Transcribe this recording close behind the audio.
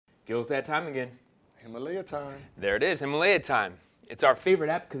Gil's that time again. Himalaya time. There it is, Himalaya time. It's our favorite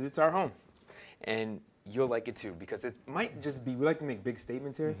app because it's our home. And you'll like it too because it might just be, we like to make big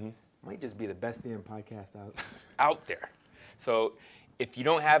statements here, might just be the best damn podcast out there. So if you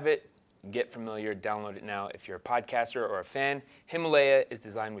don't have it, get familiar, download it now. If you're a podcaster or a fan, Himalaya is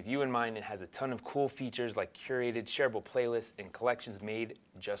designed with you in mind and has a ton of cool features like curated, shareable playlists and collections made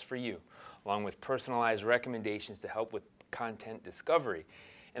just for you, along with personalized recommendations to help with content discovery.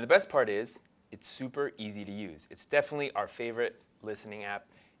 And the best part is, it's super easy to use. It's definitely our favorite listening app,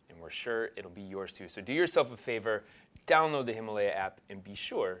 and we're sure it'll be yours too. So do yourself a favor, download the Himalaya app, and be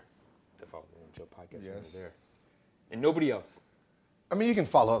sure to follow the No Chill Podcast over there. And nobody else. I mean, you can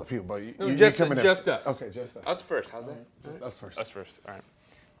follow other people, but just come in us. Okay, just us. Us first. How's that? Just us first. Us first. All right.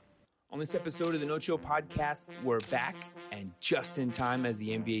 On this episode of the No Chill Podcast, we're back and just in time as the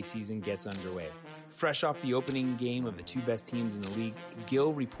NBA season gets underway. Fresh off the opening game of the two best teams in the league,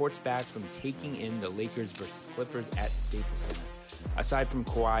 Gil reports back from taking in the Lakers versus Clippers at Staples Center. Aside from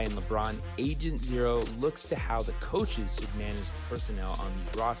Kawhi and LeBron, Agent Zero looks to how the coaches should manage the personnel on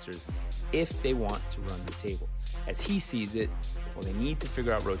these rosters if they want to run the table. As he sees it, while they need to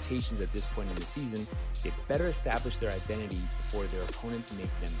figure out rotations at this point in the season, they better establish their identity before their opponents make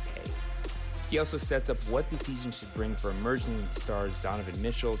them pay. He also sets up what the season should bring for emerging stars Donovan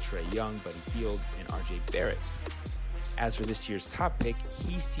Mitchell, Trae Young, Buddy Hield, and RJ Barrett. As for this year's top pick,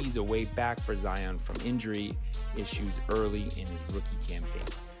 he sees a way back for Zion from injury issues early in his rookie campaign.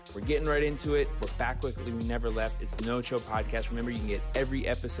 We're getting right into it. We're back quickly. We never left. It's No Chill Podcast. Remember, you can get every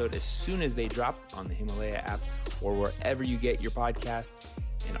episode as soon as they drop on the Himalaya app or wherever you get your podcast.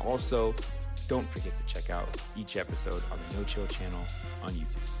 And also, don't forget to check out each episode on the No Chill channel on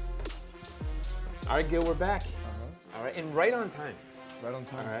YouTube. All right, Gil, we're back. All right, and right on time. Right on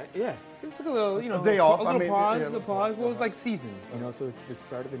time. All right, yeah. It's like a little, a day off. A little pause. Yeah, a pause. Well, it's like season, so it's the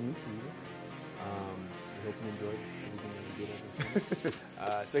start of the new season. I hope you enjoyed everything that we did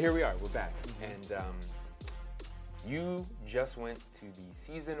on this. So here we are. We're back, and you just went to the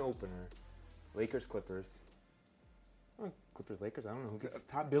season opener, Lakers Clippers. Clippers Lakers. I don't know who gets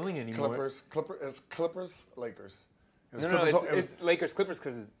top billing anymore. Clippers Lakers. It's Lakers Clippers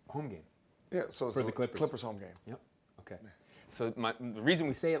because it's home game. Yeah, so it's the Clippers. Clippers home game. Yep. Okay. Yeah. So the reason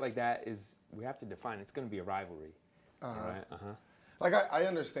we say it like that is we have to define it's going to be a rivalry. Right? Like I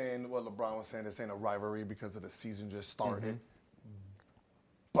understand what LeBron was saying. This ain't a rivalry because of the season just started.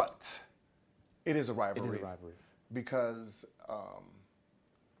 But it is a rivalry. It is a rivalry. Because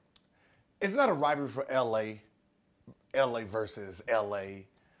it's not a rivalry for LA versus LA.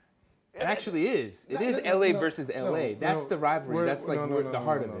 It actually is. It is LA versus LA. That's the rivalry. That's like the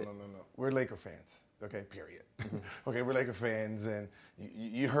heart of it. No. We're Laker fans. Okay, period. Okay, we're Laker fans, and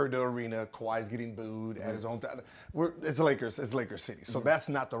you heard the arena. Kawhi's getting booed at his own time. It's Lakers. It's Lakers City. So that's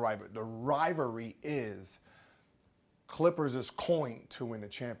not the rivalry. The rivalry is Clippers is coined to win the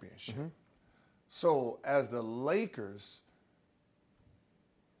championship. So as the Lakers,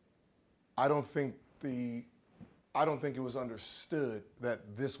 I don't think it was understood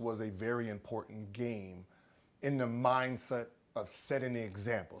that this was a very important game in the mindset of setting the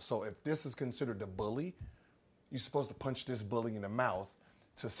example. So if this is considered a bully, you're supposed to punch this bully in the mouth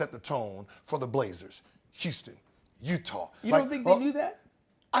to set the tone for the Blazers, Houston, Utah. You don't think they knew that?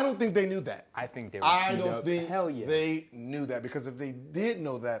 I don't think they knew that. I think they were I don't think Hell yeah. they knew that, because if they did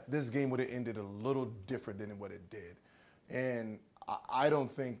know that, this game would have ended a little different than what it did. And I don't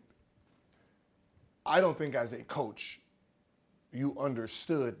think as a coach you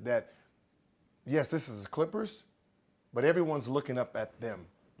understood that, yes, this is the Clippers, but everyone's looking up at them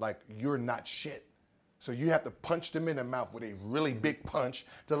like you're not shit. So you have to punch them in the mouth with a really big punch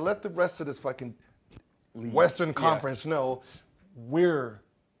to let the rest of this fucking Western Conference know we're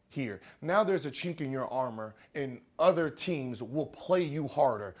here. Now there's a chink in your armor, and other teams will play you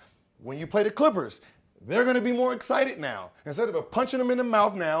harder. When you play the Clippers, they're going to be more excited now. Instead of punching them in the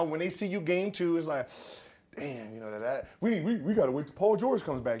mouth now, when they see you game two, it's like, damn, we got to wait till Paul George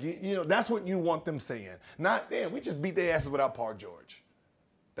comes back. That's what you want them saying. Not, damn, we just beat their asses without Paul George.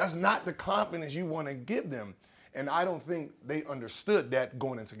 That's not the confidence you want to give them. And I don't think they understood that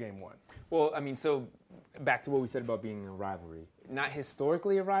going into game one. Well, I mean, so back to what we said about being a rivalry. Not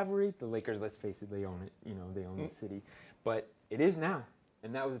historically a rivalry. The Lakers, let's face it, they own it. They own the city. But it is now.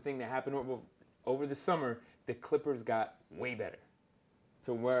 And that was the thing that happened over the summer. The Clippers got way better.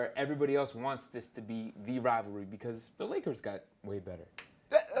 To where everybody else wants this to be the rivalry because the Lakers got way better.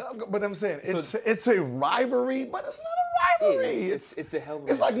 But I'm saying, it's a rivalry, but it's not a rivalry. It's a hell of a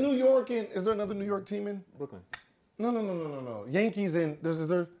It's like New York and, is there another New York team in? Brooklyn. No. Yankees and, is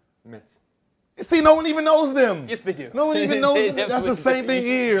there? Mets. See, no one even knows them. Yes, they do. No one even knows They them. That's the absolutely same do. thing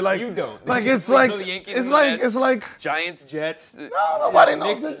here. Like You don't. Like it's Like, like no, the Yankees it's and like Mets. it's like Giants, Jets. no, nobody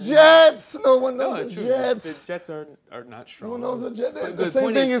knows the Jets. No one knows the Jets. The Jets are not strong. No one knows the Jets. But The the same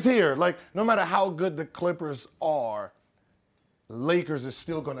point thing is here. Like no matter how good the Clippers are, Lakers is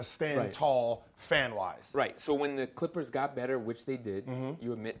still going to stand Right. tall fan-wise. Right. So when the Clippers got better, which they did, Mm-hmm.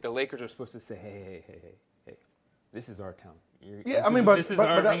 you admit the Lakers are supposed to say, hey, this is our town. Yeah, I mean, but this is but,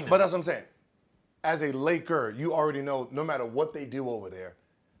 our but, that, arena. but that's what I'm saying. As a Laker, you already know no matter what they do over there,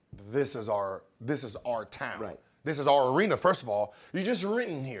 this is our town. Right. This is our arena. First of all, you're just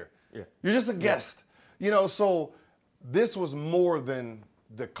renting here. Yeah. You're just a guest. You know, so this was more than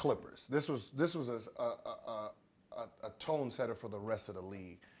the Clippers. This was a tone setter for the rest of the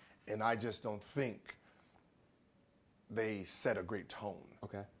league, and I just don't think they set a great tone.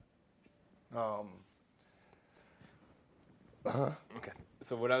 Okay. Uh-huh. Okay.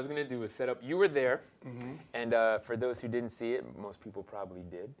 So what I was going to do was set up, you were there, Mm-hmm. and for those who didn't see it, most people probably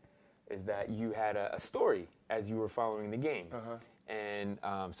did, is that you had a story as you were following the game, Uh-huh. and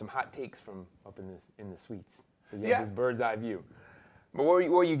some hot takes from up in the suites. So you Yeah. had this bird's eye view. But what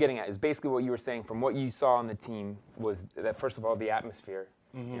were you getting at? Is basically what you were saying from what you saw on the team was that, first of all, the atmosphere,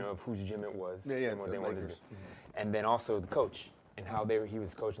 you know, of whose gym it was, Yeah, and what the they wanted to do. Lakers. And then also the coach and how he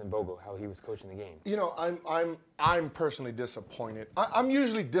was coaching Vogel, how he was coaching the game. You know, I'm personally disappointed. I'm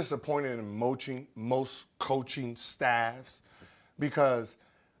usually disappointed in most coaching staffs because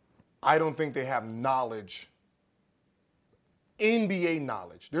I don't think they have knowledge, NBA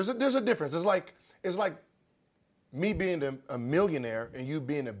knowledge. There's a difference. It's like me being a millionaire and you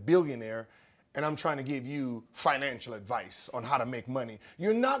being a billionaire, and I'm trying to give you financial advice on how to make money.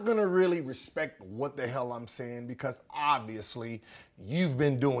 You're not going to really respect what the hell I'm saying because obviously you've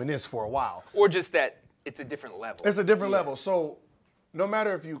been doing this for a while. Or just that it's a different level. It's a different level. So no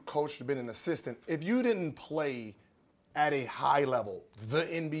matter if you coached or been an assistant, if you didn't play at a high level, the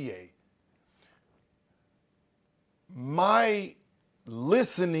NBA, my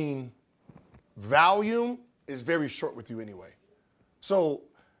listening volume is very short with you anyway. So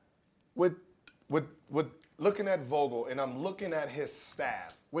with looking at Vogel and I'm looking at his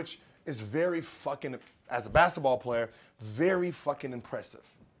staff, which is very fucking, as a basketball player, very fucking impressive.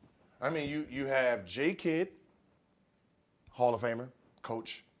 I mean, you have J. Kidd, Hall of Famer,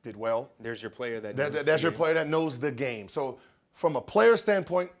 coach, did well. There's your player That's your player that knows the game. So from a player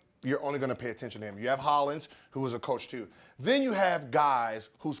standpoint, you're only going to pay attention to him. You have Hollins, who was a coach too. Then you have guys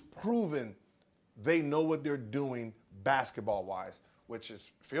who's proven they know what they're doing basketball-wise, which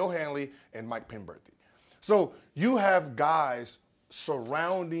is Phil Hanley and Mike Penberthy. So you have guys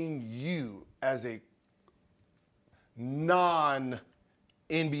surrounding you as a non-NBA,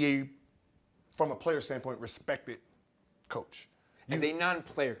 from a player standpoint, respected coach. As a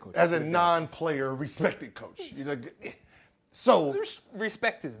non-player coach. As a non-player respected coach. You know, so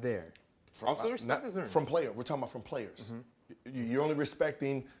Respect is there. Also, respect is earned. from player. We're talking about from players. You're only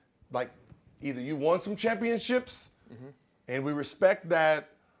respecting, like, either you won some championships, and we respect that,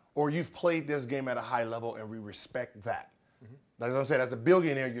 or you've played this game at a high level, and we respect that. That's what I'm saying. As a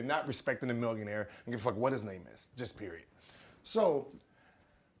billionaire, you're not respecting a millionaire. And give a fuck what his name is. Just period. So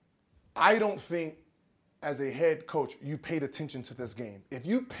I don't think, as a head coach, you paid attention to this game. If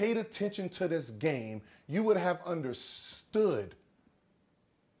you paid attention to this game, you would have understood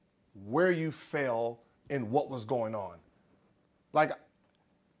where you fell and what was going on. Like,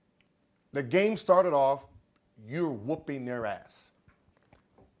 the game started off, you're whooping their ass.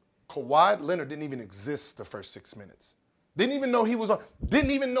 Kawhi Leonard didn't even exist the first 6 minutes. Didn't even know he was on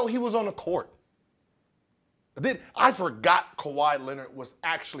the court. I forgot Kawhi Leonard was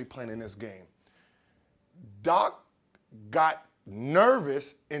actually playing in this game. Doc got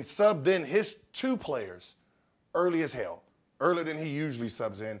nervous and subbed in his two players early as hell, earlier than he usually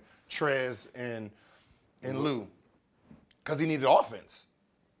subs in, Trez and Lou, because he needed offense.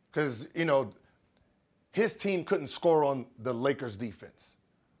 Because, you know, his team couldn't score on the Lakers' defense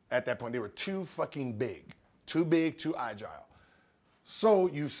at that point. They were too fucking big, too agile. So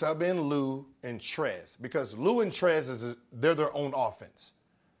you sub in Lou and Trez, because Lou and Trez, they're their own offense.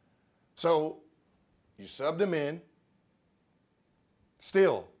 So you sub them in.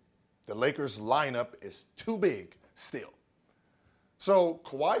 Still, the Lakers lineup is too big still. So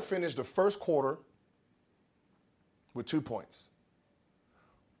Kawhi finished the first quarter with 2 points.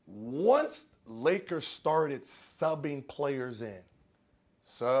 Once Lakers started subbing players in,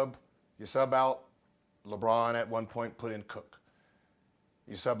 you sub out LeBron at one point, put in Cook.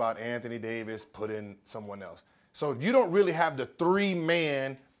 You sub out Anthony Davis, put in someone else. So you don't really have the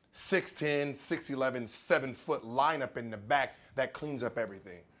three-man, 6'10", 6'11", 7-foot lineup in the back that cleans up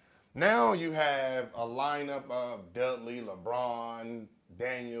everything. Now you have a lineup of Dudley, LeBron,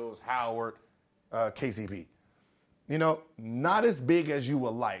 Daniels, Howard, KCP. You know, not as big as you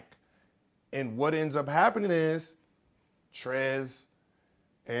would like. And what ends up happening is Trez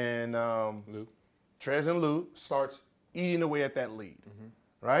and Lou starts eating away at that lead,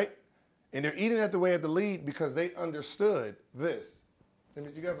 right? And they're eating away at the lead because they understood this. And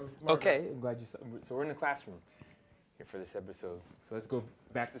did you have a marker? Okay, I'm glad you saw. So we're in the classroom here for this episode. So let's go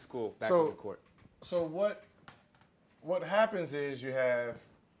back to school, back to the court. So what happens is you have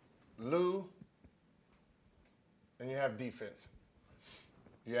Lou and you have defense.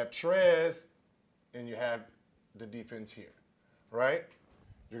 You have Trez and you have the defense here, right?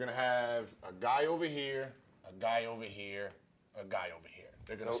 You're going to have a guy over here, a guy over here, a guy over here.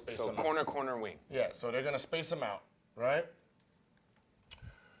 They're going to space them out. Corner, wing. Yeah, so they're going to space them out, right?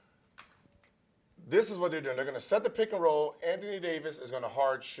 This is what they're doing. They're going to set the pick and roll. Anthony Davis is going to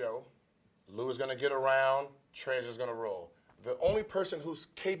hard show. Lou is going to get around. Trez is going to roll. The only person who's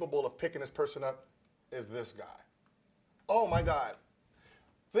capable of picking this person up is this guy. Oh, my God.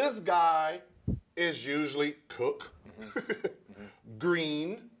 This guy is usually Cook,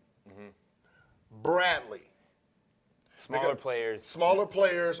 Green, Bradley. Smaller players. Smaller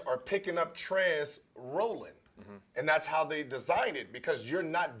players are picking up Trez rolling. And that's how they designed it, because you're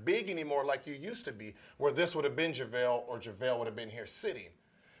not big anymore like you used to be, where this would have been JaVale or JaVale would have been here sitting.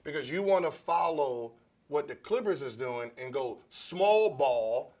 Because you want to follow what the Clippers is doing and go small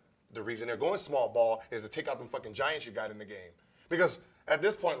ball. The reason they're going small ball is to take out them fucking giants you got in the game. Because at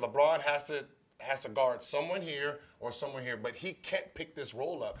this point, LeBron has to guard someone here or someone here, but he can't pick this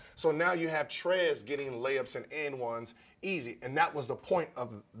roll up. So now you have Trez getting layups and and ones easy. And that was the point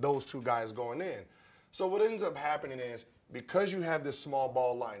of those two guys going in. So what ends up happening is, because you have this small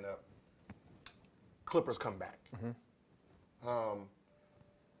ball lineup, Clippers come back.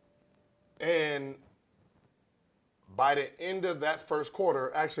 And by the end of that first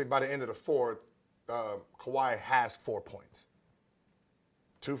quarter, actually by the end of the fourth, Kawhi has 4 points.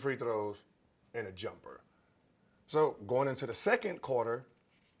 2 free throws and a jumper. So going into the second quarter,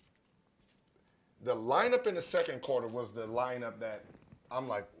 the lineup in the second quarter was the lineup that I'm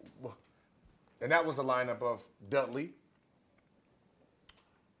like, and that was the lineup of Dudley,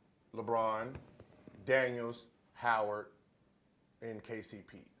 LeBron, Daniels, Howard, and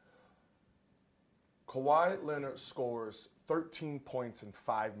KCP. Kawhi Leonard scores 13 points in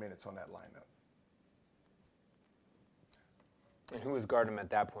 5 minutes on that lineup. And who was guarding him at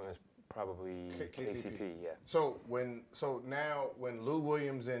that point was probably KCP, yeah. So now when Lou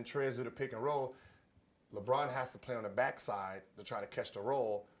Williams and Trez do the pick and roll, LeBron has to play on the backside to try to catch the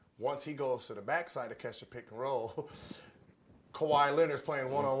roll. Once he goes to the backside to catch the pick and roll, Kawhi Leonard's playing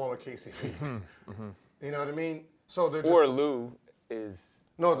one-on-one with KCP. You know what I mean? So they're just, or Lou is...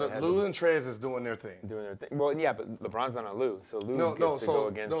 No, Lou and Trez is doing their thing. Well, yeah, but LeBron's not on Lou, so Lou gets to go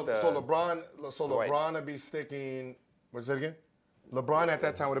against... So LeBron would be sticking... What's that again? LeBron at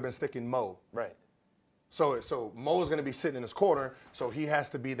that time would have been sticking Mo. Right. So Mo's going to be sitting in his corner, so he has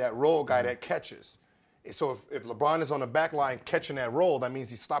to be that roll guy that catches. So if LeBron is on the back line catching that roll, that means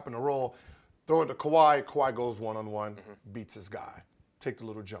he's stopping the roll, throw it to Kawhi, Kawhi goes one-on-one, beats his guy, take the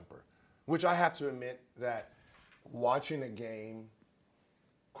little jumper. Which I have to admit that watching a game,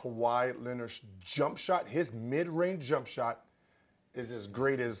 Kawhi Leonard's jump shot, his mid-range jump shot is as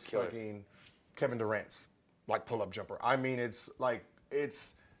great as fucking Kevin Durant's like pull-up jumper. I mean, it's like,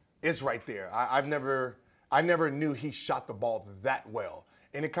 it's right there. I never knew he shot the ball that well.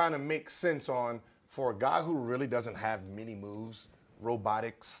 And it kind of makes sense for a guy who really doesn't have many moves,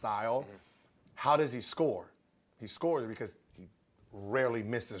 robotic style, how does he score? He scores because he rarely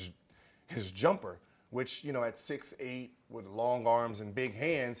misses his jumper, which, you know, at 6'8", with long arms and big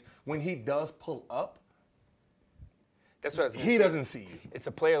hands, when he does pull up, that's what I was he doesn't see you. It's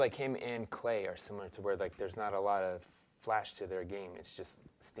a player like him and Clay are similar to where like there's not a lot of flash to their game. It's just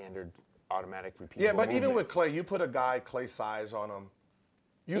standard, automatic, repeatable Yeah, but movements. even with Clay, you put a guy Clay size on him,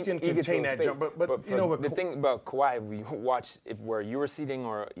 you can contain that jump. But you know, the thing about Kawhi, we watch where you were sitting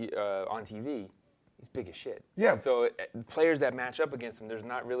or on TV, he's big as shit. Yeah. So players that match up against him, there's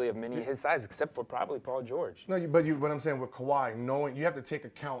not really of many his size, except for probably Paul George. No, but what I'm saying with Kawhi, knowing you have to take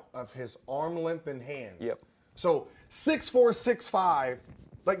account of his arm length and hands. Yep. So 6'4", 6'5",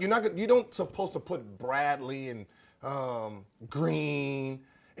 like you don't supposed to put Bradley and Green,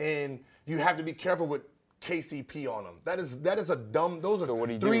 and you have to be careful with KCP on them. That is a dumb. Those so are what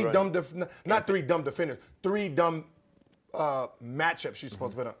do you three do, dumb. Not three dumb defenders. 3 dumb matchups she's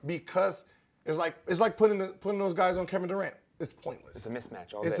supposed to put on, because it's like putting those guys on Kevin Durant. it's pointless. It's a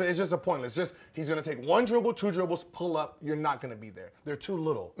mismatch all day. It's just a pointless. Just he's going to take one dribble, two dribbles, pull up. You're not going to be there. They're too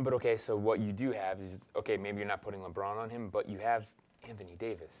little. But okay, so what you do have is, okay, maybe you're not putting LeBron on him, but you have Anthony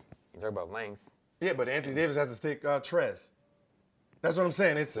Davis. You talk about length. Yeah, but Anthony Davis has to take Trez. That's what I'm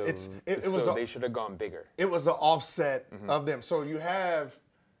saying. They should have gone bigger. It was the offset of them. So you have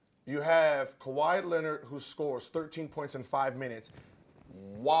Kawhi Leonard who scores 13 points in 5 minutes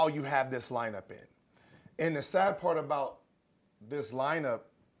while you have this lineup in. And the sad part about this lineup,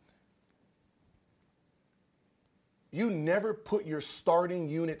 you never put your starting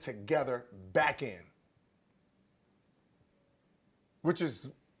unit together back in, which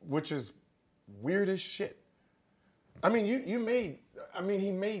is weird as shit. I mean,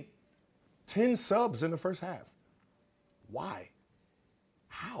 he made 10 subs in the first half. Why?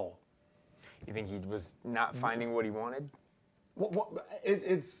 How? You think he was not finding what he wanted?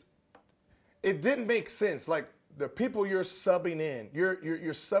 It didn't make sense. Like, the people you're subbing in, you're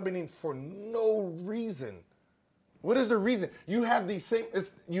subbing in for no reason. What is the reason? You have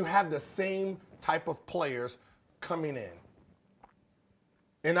the same type of players coming in.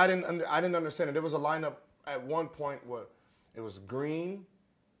 And I didn't understand it. There was a lineup at one point where it was Green,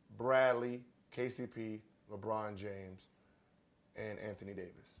 Bradley, KCP, LeBron James, and Anthony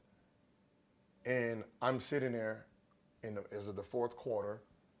Davis. And I'm sitting there as of the fourth quarter.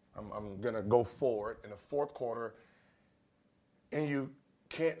 I'm going to go forward in the fourth quarter, and you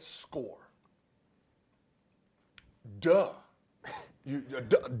can't score. Duh.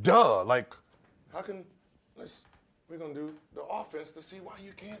 Duh. Like, how can we're going to do the offense to see why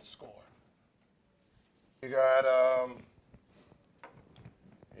you can't score. You got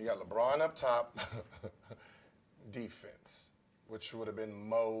LeBron up top, defense, which would have been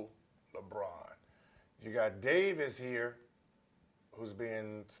Mo, LeBron. You got Davis here, who's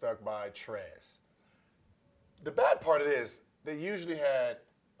being stuck by Trez. The bad part of it is they usually had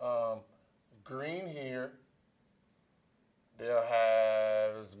Green here. They'll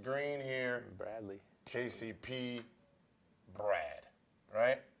have Green here. Bradley. KCP, Brad,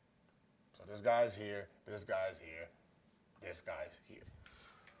 right? So this guy's here, this guy's here, this guy's here.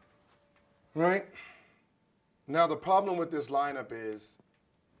 Right? Now the problem with this lineup is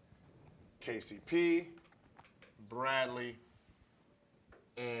KCP, Bradley,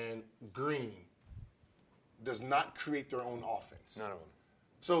 and Green does not create their own offense. None of them.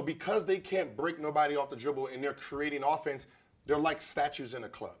 So because they can't break nobody off the dribble and they're creating offense, they're like statues in a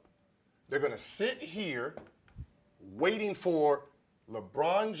club. They're going to sit here waiting for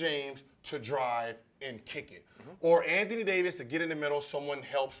LeBron James to drive and kick it. Or Anthony Davis to get in the middle, someone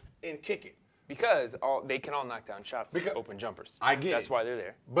helps and kick it. Because they can all knock down shots, open jumpers. I get That's why they're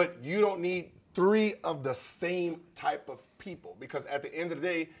there. But you don't need 3 of the same type of people, because at the end of the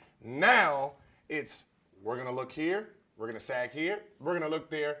day, now it's we're going to look here, we're going to sag here, we're going to look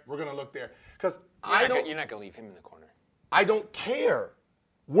there, we're going to look there. Because you're not going to leave him in the corner. I don't care.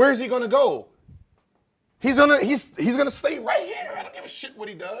 Where's he going to go? He's gonna stay right here. I don't give a shit what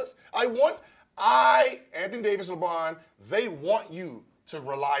he does. Anthony Davis, LeBron, they want you to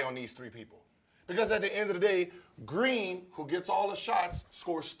rely on these 3 people. Because at the end of the day, Green, who gets all the shots,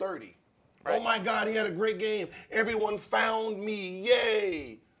 scores 30. Right. Oh my God, he had a great game. Everyone found me,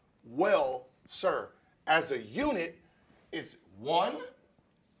 yay. Well, sir, as a unit, it's 1,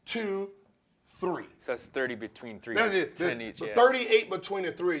 2, 3. So that's 30 between 3. That's it. 10 each, 38 between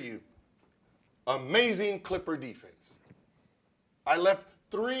the 3 of you. Amazing Clipper defense. I left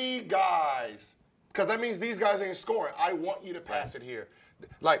 3 guys, because that means these guys ain't scoring. I want you to pass it here.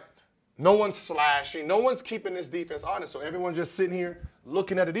 Like, no one's slashing. No one's keeping this defense honest. So everyone's just sitting here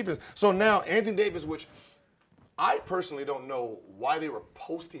looking at the defense. So now Anthony Davis, which I personally don't know why they were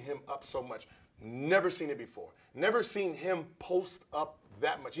posting him up so much. Never seen it before. Never seen him post up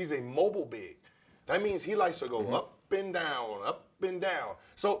that much. He's a mobile big. That means he likes to go up and down, up and down.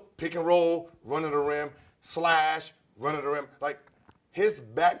 So pick and roll, run to the rim, slash, run to the rim. Like, his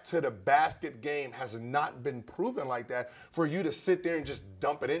back to the basket game has not been proven like that for you to sit there and just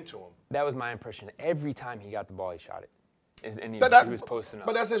dump it into him. That was my impression. Every time he got the ball, he shot it. And he was posting up.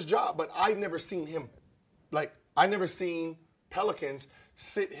 But that's his job. But I've never seen him, I never seen Pelicans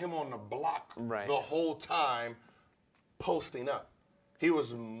sit him on the block the whole time posting up. He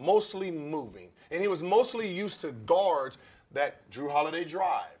was mostly moving. And he was mostly used to guards that Drew Holiday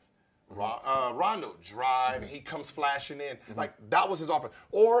drive. Rondo drive, and he comes flashing in. Like, that was his offense.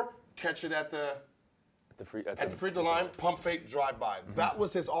 Or catch it at the free throw line, pump fake, drive by. That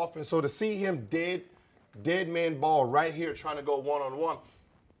was his offense. So to see him dead man ball right here trying to go one-on-one,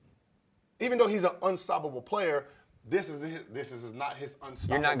 even though he's an unstoppable player, this is not his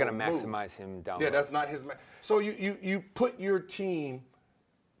unstoppable You're not going to move. maximize him down. Yeah, low. that's not his. So you put your team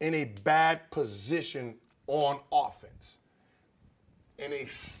in a bad position on offense, and they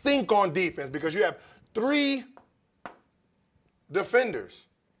stink on defense because you have 3 defenders.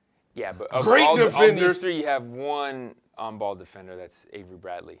 Yeah, but Great of defenders. these 3, you have one on-ball defender. That's Avery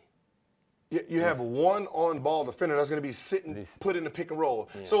Bradley. You have one on-ball defender that's going to be sitting, put in the pick and roll.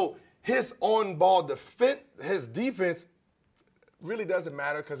 Yeah. So his on-ball his defense really doesn't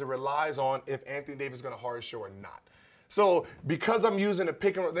matter because it relies on if Anthony Davis is going to hard show or not. So because I'm using a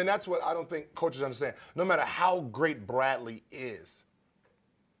pick and roll, then that's what I don't think coaches understand. No matter how great Bradley is,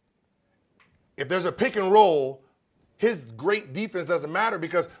 if there's a pick and roll, his great defense doesn't matter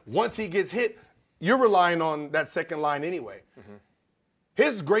because once he gets hit, you're relying on that second line anyway. Mm-hmm.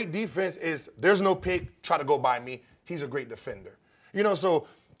 His great defense is there's no pick, try to go by me. He's a great defender. So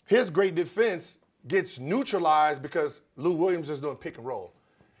his great defense gets neutralized because Lou Williams is doing pick and roll.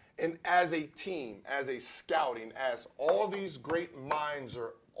 And as a team, as a scouting, as all these great minds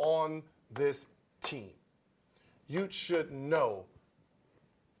are on this team, you should know,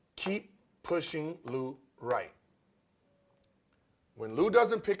 keep pushing Lou right. When Lou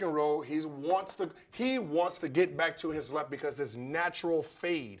doesn't pick and roll, he wants to get back to his left because his natural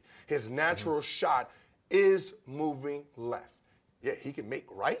fade, his natural shot is moving left. Yeah, he can make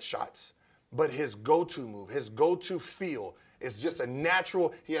right shots, but his go-to move, his go-to feel is just a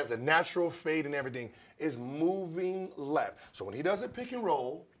natural, he has a natural fade and everything, is moving left. So when he doesn't pick and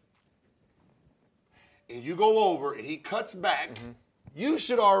roll, and you go over and he cuts back, you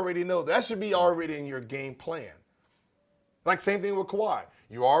should already know. That should be already in your game plan. Like same thing with Kawhi.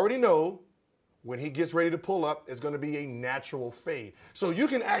 You already know when he gets ready to pull up, it's going to be a natural fade. So you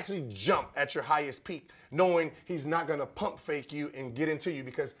can actually jump at your highest peak knowing he's not going to pump fake you and get into you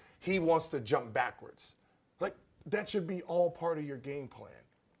because he wants to jump backwards. Like that should be all part of your game plan.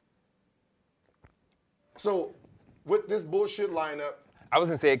 So with this bullshit lineup, I was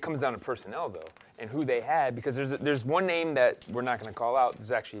going to say it comes down to personnel, though, and who they had, because there's one name that we're not going to call out.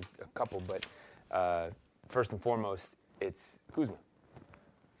 There's actually a couple, but first and foremost, it's Kuzma.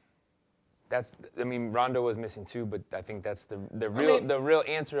 Rondo was missing too, but I think that's the real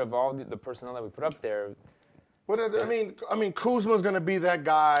answer of all the personnel that we put up there. Kuzma's going to be that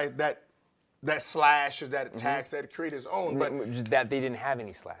guy that slashes, that attacks, that create his own. But just that they didn't have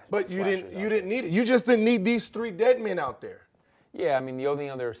any slash. But you didn't need it. You just didn't need these 3 dead men out there. Yeah, the only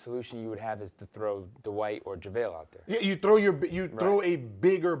other solution you would have is to throw Dwight or JaVale out there. Yeah, you throw a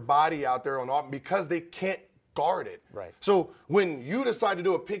bigger body out there on because they can't guard it. Right. So when you decide to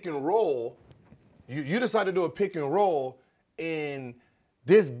do a pick and roll, you decide to do a pick and roll, and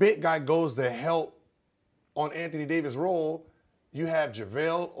this big guy goes to help on Anthony Davis' role, you have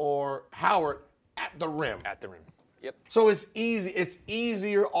JaVale or Howard at the rim. At the rim. Yep. So it's easy. It's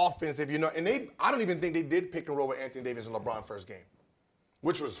easier offense if you know. And I don't even think they did pick and roll with Anthony Davis in LeBron's first game,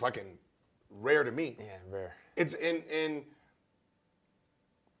 which was fucking rare to me. Yeah, rare. It's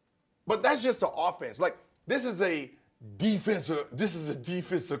but that's just the offense. Like this is a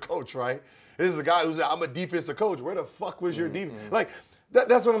defensive coach, right? This is a guy who said, "I'm a defensive coach." Where the fuck was your defense? Like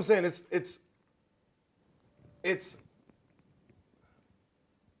that's what I'm saying. It's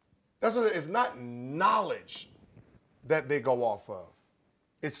not knowledge that they go off of.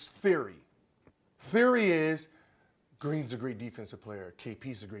 It's theory. Theory is Green's a great defensive player.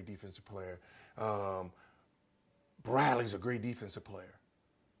 KP's a great defensive player. Bradley's a great defensive player.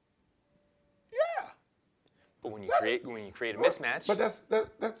 Yeah. But when you create a mismatch. But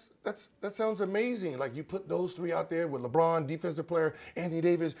that sounds amazing. Like you put those 3 out there with LeBron, defensive player, Anthony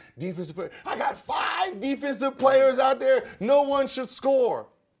Davis, defensive player. I got 5 defensive players out there. No one should score.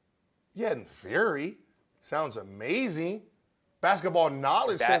 Yeah, in theory, sounds amazing. Basketball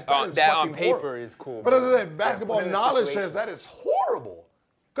knowledge says that is that fucking on paper horrible. is cool. But as I said, basketball knowledge situation. says that is horrible.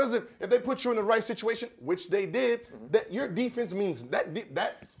 Because if they put you in the right situation, which they did, that your defense means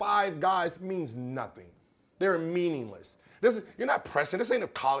that 5 guys means nothing. They're meaningless. You're not pressing. This ain't a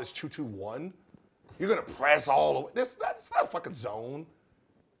college 2-2-1. You're gonna press all over. That's not a fucking zone.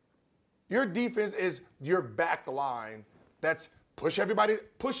 Your defense is your back line. That's push everybody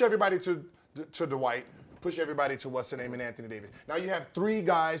to Dwight. Push everybody to what's the name in Anthony Davis. Now you have 3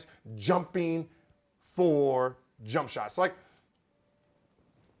 guys jumping for jump shots. Like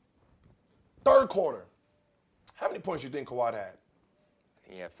third quarter, how many points do you think Kawhi had? I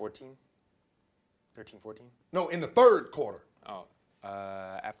think he had 14. 13, 14? No, in the third quarter. Oh,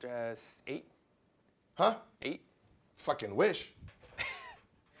 after 8? Huh? 8? Fucking wish.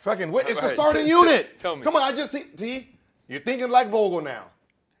 Fucking wish. It's the All right, starting unit. Tell me. Come on, I just see. You're thinking like Vogel now.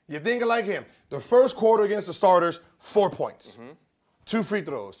 You're thinking like him. The first quarter against the starters, 4 points. 2 free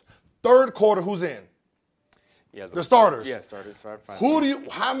throws. Third quarter, who's in? Yeah, the starters. Yeah, starters.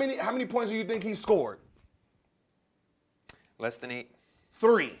 How many points do you think he scored? Less than 8.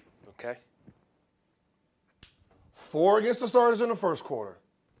 3. Okay. 4 against the starters in the first quarter.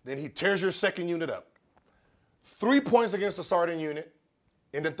 Then he tears your second unit up. 3 points against the starting unit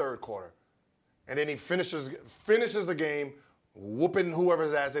in the third quarter. And then he finishes the game whooping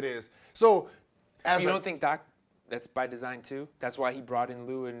whoever's ass it is. So, you don't think Doc, that's by design too? That's why he brought in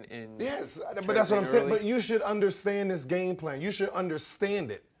Lou and yes, but that's what I'm saying. But you should understand this game plan. You should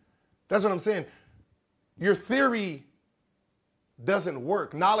understand it. That's what I'm saying. Your theory doesn't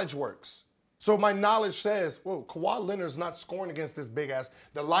work. Knowledge works. So my knowledge says, whoa, Kawhi Leonard's not scoring against this big ass.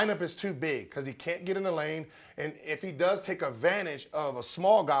 The lineup is too big because he can't get in the lane. And if he does take advantage of a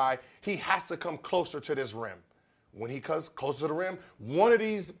small guy, he has to come closer to this rim. When he comes closer to the rim, one of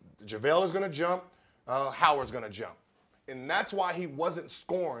these, JaVale is going to jump, Howard's going to jump. And that's why he wasn't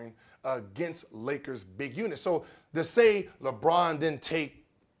scoring against Lakers' big units. So to say LeBron didn't take,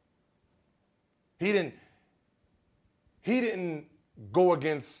 he didn't go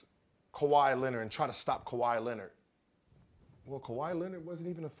against Kawhi Leonard and try to stop Kawhi Leonard. Well, Kawhi Leonard wasn't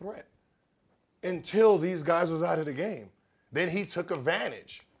even a threat until these guys was out of the game. Then he took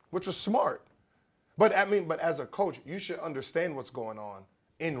advantage, which was smart. But as a coach, you should understand what's going on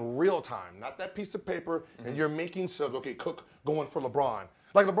in real time, not that piece of paper, and you're making subs. Okay, Cook going for LeBron.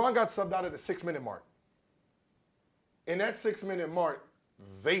 Like LeBron got subbed out at the 6-minute mark. In that 6-minute mark,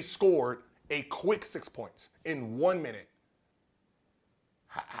 they scored a quick 6 points in 1 minute.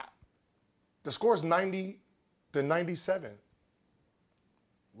 The score is 90-97.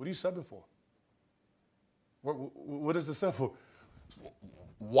 What are you subbing for? What is the sub for?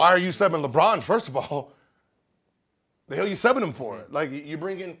 Why are you subbing LeBron, first of all? The hell you subbing him for? Like, you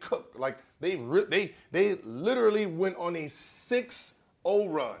bring in Cook. Like, they literally went on a 6-0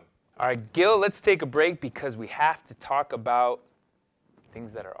 run. All right, Gil, let's take a break because we have to talk about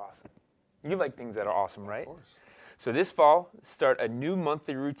things that are awesome. You like things that are awesome, right? Of course. So this fall, start a new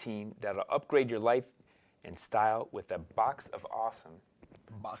monthly routine that'll upgrade your life and style with a box of awesome.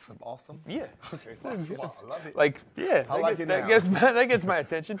 Box of awesome? Yeah. Okay, box of awesome. I love it. Like, yeah. I like it now. That gets my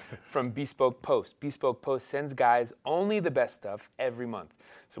attention from Bespoke Post. Bespoke Post sends guys only the best stuff every month.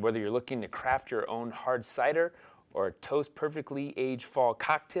 So whether you're looking to craft your own hard cider or toast perfectly aged fall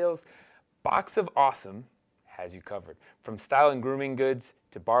cocktails, Box of Awesome has you covered. From style and grooming goods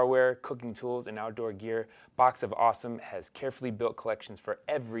to barware, cooking tools, and outdoor gear, Box of Awesome has carefully built collections for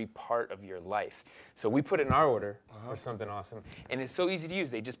every part of your life. So we put in our order for something awesome, and it's so easy to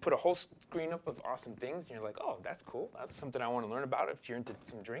use. They just put a whole screen up of awesome things, and you're like, oh, that's cool. That's something I want to learn about if you're into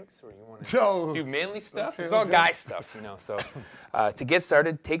some drinks or you want to do manly stuff. It's all guy stuff, you know. So to get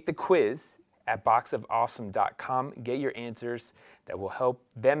started, take the quiz at boxofawesome.com. Get your answers that will help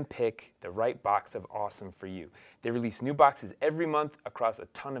them pick the right box of awesome for you. They release new boxes every month across a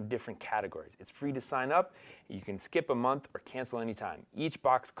ton of different categories. It's free to sign up. You can skip a month or cancel anytime. Each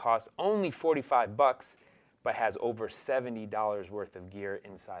box costs only $45, but has over $70 worth of gear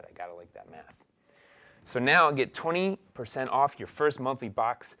inside. I gotta like that math. So now get 20% off your first monthly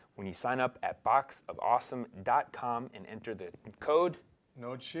box when you sign up at boxofawesome.com and enter the code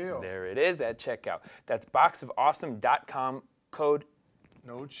No chill. There it is at checkout. That's boxofawesome.com, code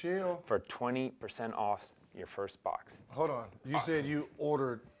No chill. for 20% off your first box. Hold on. You said you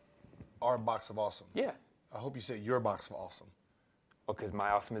ordered our box of awesome. Yeah. I hope you said your box of awesome. Oh, because my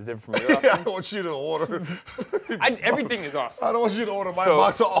awesome is different from your I awesome? don't want you to order. Everything is awesome. I don't want you to order my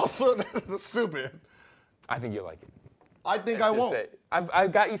box of awesome. That's stupid. I think you'll like it. I think Let's I just won't. say,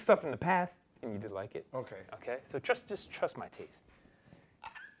 I've got you stuff in the past, and you did like it. Okay. Okay? So just trust my taste. I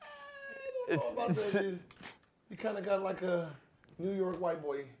don't know about that. You kind of got like a New York white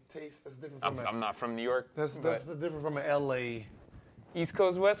boy taste. That's different from I'm not from New York. That's different from an LA. East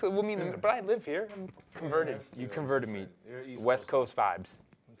Coast, West Coast. But I live here. I'm converted. You converted me. You're East West Coast vibes.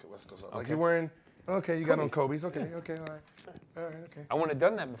 Okay, West Coast. Like you're wearing. Okay, you got on Kobe's. Okay, all right. All right, okay. I wouldn't have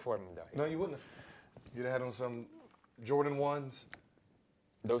done that before I moved out here. No, you wouldn't have. You'd have had on some Jordan 1s.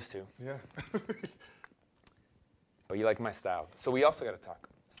 Those two. Yeah. But you like my style. So we also got to talk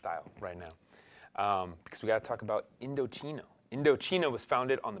style right now because we got to talk about Indochino. Indochino was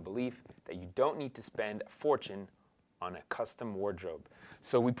founded on the belief that you don't need to spend a fortune on a custom wardrobe.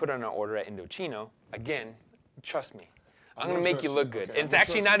 So we put on our order at Indochino. Again, trust me. I'm going to make you look good. Okay, it's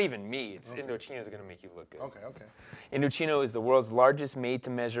actually not even me. It's Indochino's going to make you look good. Okay. Indochino is the world's largest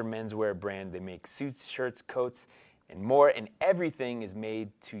made-to-measure menswear brand. They make suits, shirts, coats, and more, and everything is made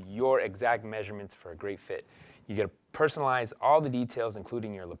to your exact measurements for a great fit. You get a Personalize all the details,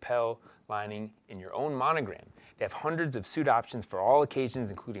 including your lapel, lining, and your own monogram. They have hundreds of suit options for all occasions,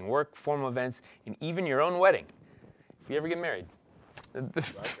 including work, formal events, and even your own wedding. If you ever get married.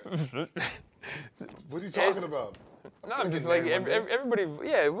 What are you talking about? No, I'm just like everybody.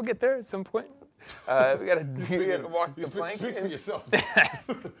 Yeah, we'll get there at some point. We gotta walk the plank. Speak for yourself.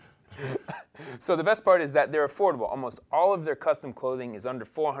 So the best part is that they're affordable. Almost all of their custom clothing is under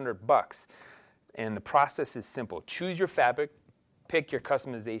 $400, and the process is simple. Choose your fabric, pick your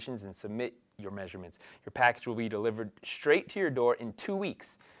customizations, and submit your measurements. Your package will be delivered straight to your door in 2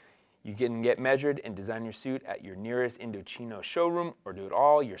 weeks. You can get measured and design your suit at your nearest Indochino showroom or do it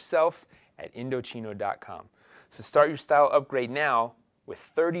all yourself at Indochino.com. So start your style upgrade now with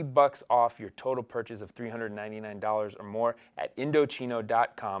 $30 off your total purchase of $399 or more at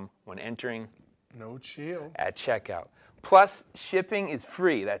Indochino.com when entering No chill. at checkout. Plus, shipping is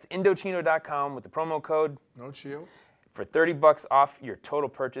free. That's Indochino.com with the promo code No chill. for $30 off your total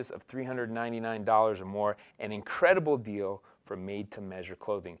purchase of $399 or more. An incredible deal for made-to-measure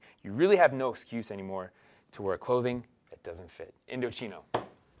clothing. You really have no excuse anymore to wear clothing that doesn't fit. Indochino.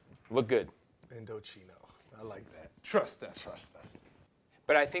 Look good. Indochino. I like that. Trust us. Trust us.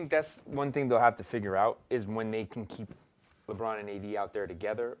 But I think that's one thing they'll have to figure out is when they can keep LeBron and AD out there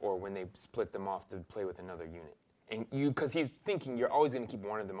together or when they split them off to play with another unit. And because he's thinking you're always going to keep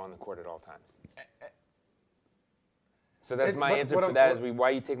one of them on the court at all times. So that's my answer for that is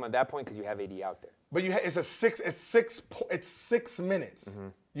why you take him at that point because you have AD out there. But it's 6 minutes. Mm-hmm.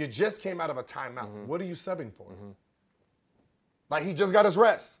 You just came out of a timeout. Mm-hmm. What are you subbing for? Mm-hmm. Like he just got his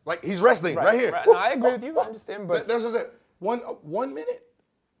rest. Like he's resting right here. Right. No, I agree with you. I understand, but that's just it. 1 minute,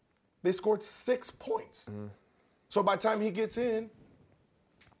 they scored 6 points. Mm-hmm. So by the time he gets in,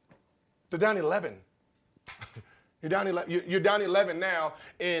 they're down 11. You're down 11. You're down 11 now,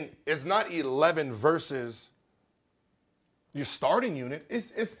 and it's not 11 versus your starting unit.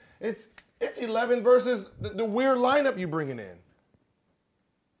 It's 11 versus the weird lineup you're bringing in.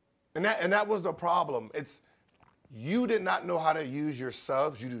 And that was the problem. You did not know how to use your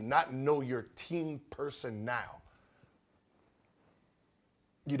subs. You do not know your team personnel.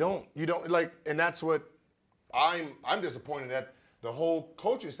 You don't like, and that's what I'm disappointed at the whole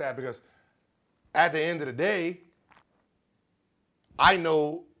coaching staff because at the end of the day, I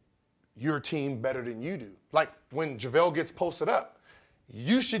know your team better than you do. Like when JaVale gets posted up,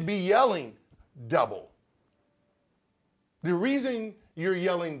 you should be yelling double. The reason you're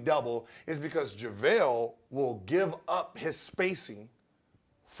yelling double is because JaVale will give up his spacing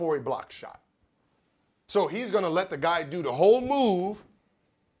for a block shot. So he's going to let the guy do the whole move,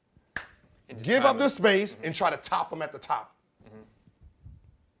 give up the space, and try to top him at the top. Mm-hmm.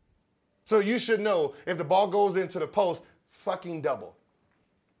 So you should know if the ball goes into the post, fucking double.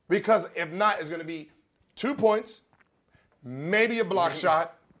 Because if not, it's going to be 2 points, maybe a block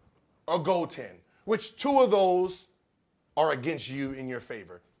shot, a goaltend, which 2 of those are against you in your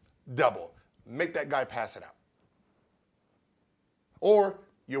favor. Double. Make that guy pass it out. Or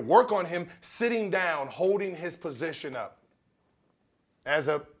you work on him sitting down, holding his position up as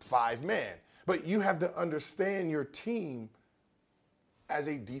a 5-man. But you have to understand your team as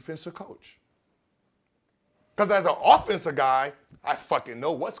a defensive coach. Because as an offensive guy, I fucking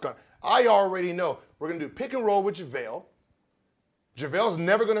know I already know. We're going to do pick and roll with JaVale. JaVale's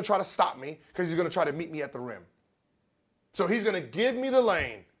never going to try to stop me because he's going to try to meet me at the rim. So he's going to give me the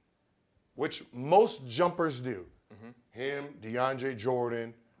lane, which most jumpers do. Mm-hmm. Him, DeAndre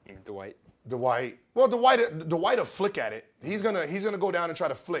Jordan. Dwight. Well, Dwight will flick at it. He's gonna go down and try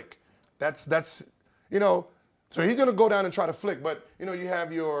to flick. That's so he's gonna go down and try to flick. But you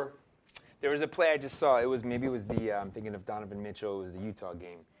have your. There was a play I just saw. I'm thinking of Donovan Mitchell. It was the Utah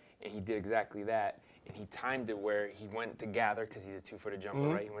game, and he did exactly that. And he timed it where he went to gather because he's a 2-footer jumper,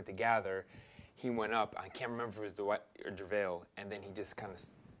 mm-hmm. right? He went to gather. He went up. I can't remember if it was Dwight or JaVale, and then he just kind of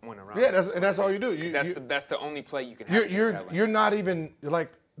went around. Yeah, that's all you do. That's the only play you can have. You're not even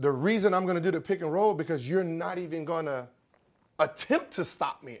like the reason I'm going to do the pick and roll because you're not even going to attempt to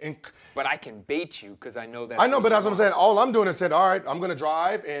stop me. But I can bait you because I know that. I know, but that's what I'm saying. All I'm doing is saying, all right, I'm going to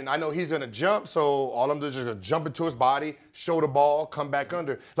drive, and I know he's going to jump, so all I'm doing is just going to jump into his body, show the ball, come back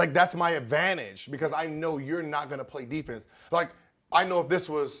under. Like, that's my advantage because I know you're not going to play defense. Like, I know if this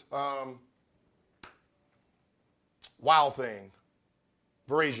was Wild Thing,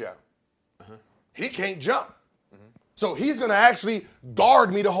 Varejao, he can't jump. Mm-hmm. So he's going to actually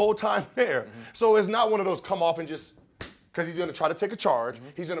guard me the whole time there. Mm-hmm. So it's not one of those come off and just, because he's going to try to take a charge. Mm-hmm.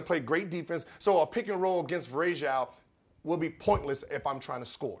 He's going to play great defense. So a pick and roll against Varejao will be pointless if I'm trying to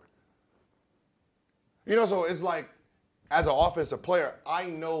score. So it's like, as an offensive player, I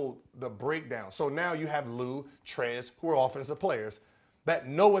know the breakdown. So now you have Lou, Trez, who are offensive players that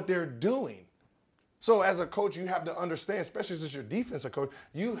know what they're doing. So as a coach, you have to understand, especially as your defensive coach,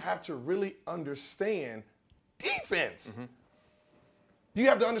 you have to really understand defense. Mm-hmm. You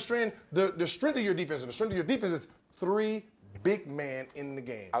have to understand the strength of your defense. And the strength of your defense is 3 big men in the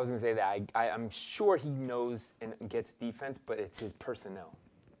game. I was going to say that. I'm sure he knows and gets defense, but it's his personnel.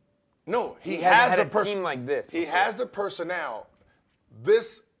 No, he has a team like this. He has the personnel.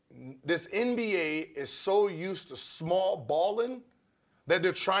 This NBA is so used to small balling that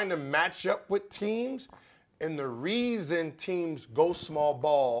they're trying to match up with teams. And the reason teams go small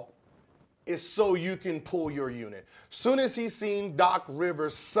ball is so you can pull your unit. Soon as he's seen Doc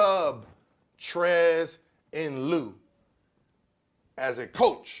Rivers sub Trez and Lou, as a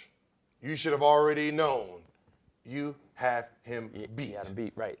coach, you should have already known you have him beat. You had him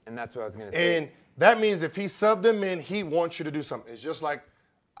beat, right. And that's what I was going to say. And that means if he subbed him in, he wants you to do something. It's just like,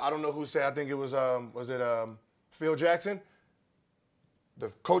 I don't know who said, I think it was Phil Jackson? The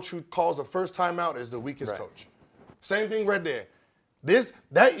coach who calls the first timeout is the weakest coach. Same thing right there.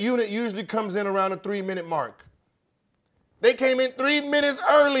 That unit usually comes in around the 3-minute mark. They came in 3 minutes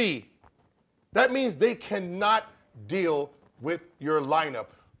early. That means they cannot deal with your lineup.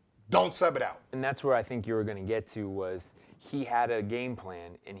 Don't sub it out. And that's where I think you were going to get to was he had a game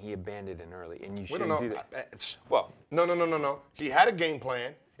plan and he abandoned it early. And you shouldn't do that. No. He had a game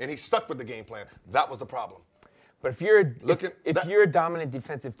plan and he stuck with the game plan. That was the problem. But if you're a dominant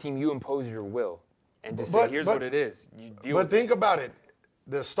defensive team, you impose your will and just say, here's what it is. You deal with think about it.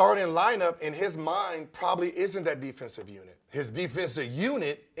 The starting lineup in his mind probably isn't that defensive unit. His defensive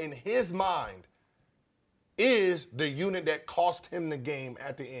unit in his mind is the unit that cost him the game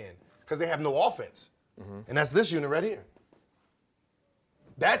at the end because they have no offense. Mm-hmm. And that's this unit right here.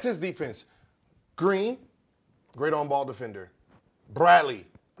 That's his defense. Green, great on-ball defender. Bradley,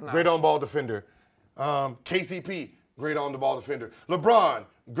 great on-ball defender. KCP, great on-the-ball defender. LeBron,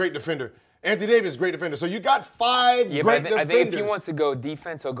 great defender. Anthony Davis, great defender. So you got 5 great defenders. I think if he wants to go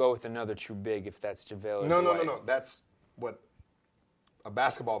defense, he'll go with another true big if that's JaVale or Dwight. No. That's what a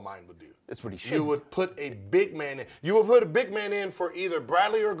basketball mind would do. That's what he should. You would put a big man in. You would put a big man in for either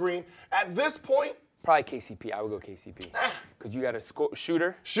Bradley or Green. At this point, probably KCP. I would go KCP because you got a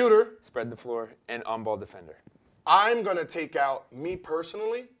shooter, spread the floor, and on-ball defender. I'm gonna take out me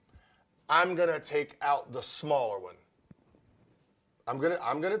personally. I'm gonna take out the smaller one. I'm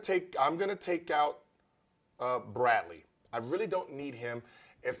gonna take out Bradley. I really don't need him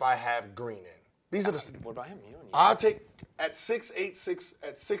if I have Green in. These are the. What about him? You don't need I'll take at 6'8",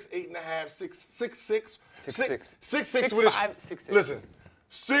 6'8.5", 6'6", 6'6" with his. Listen,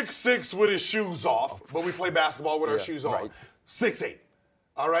 6'6" with his shoes off, but we play basketball with our shoes on. 6'8".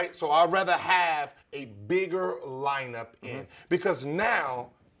 All right, so I'd rather have a bigger lineup in because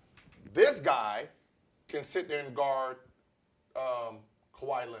now this guy can sit there and guard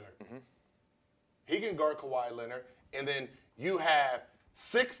Kawhi Leonard. Mm-hmm. He can guard Kawhi Leonard, and then you have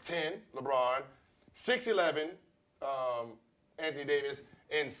 6'10" LeBron, 6'11" Anthony Davis,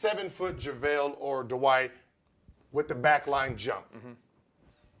 and 7-foot JaVale or Dwight with the backline jump. Mm-hmm.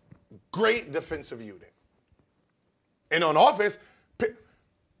 Great defensive unit. And on offense, pick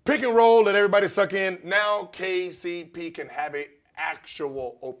and roll, let everybody suck in. Now KCP can have an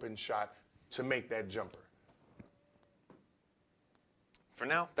actual open shot to make that jumper. For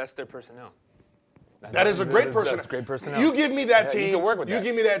now, that's their personnel. That is a great personnel. That's great personnel. You give me that team. You can work with that. You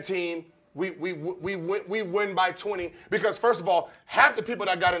give me that team. We win by 20 because first of all, half the people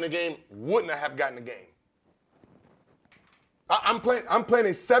that got in the game wouldn't have gotten the game. I'm playing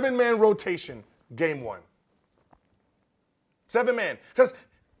a 7-man rotation game 1. 7-man. Because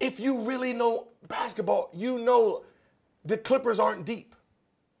if you really know basketball, you know the Clippers aren't deep.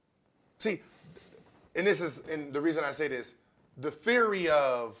 See, and the reason I say this, the theory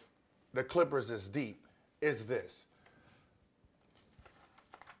of the Clippers is deep is this.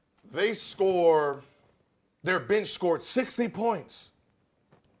 Their bench scored 60 points.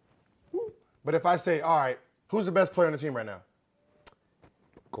 But if I say, all right, who's the best player on the team right now?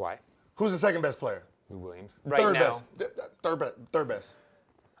 Kawhi. Who's the second best player? Lou Williams. Third best.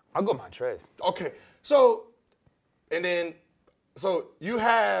 I'll go Montrez. Okay. So you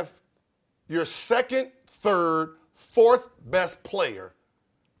have your second, third, fourth best player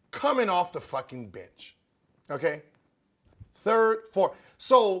coming off the fucking bench. Okay? Third, fourth.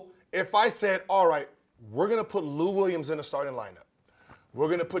 So if I said, all right, we're going to put Lou Williams in the starting lineup. We're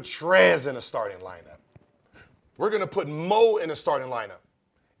going to put Trez in the starting lineup. We're going to put Mo in the starting lineup.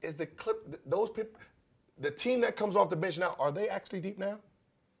 Those people, the team that comes off the bench now, are they actually deep now?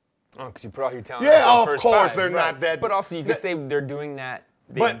 Oh, because you put all your talent. Yeah, out of the course first they're five, not that. But also, you could say they're doing that.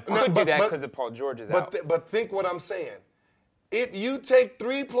 They But could do that because of Paul George is out. But think what I'm saying. If you take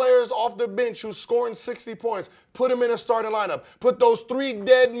 3 players off the bench who's scoring 60 points, put them in a starting lineup, put those 3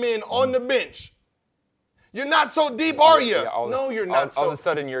 dead men on the bench, you're not so deep, are you? Yeah, no, you're not. All of a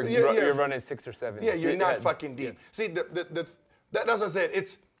sudden, you're running 6 or 7. Yeah, you're not fucking deep. Yeah. See, that's what I said.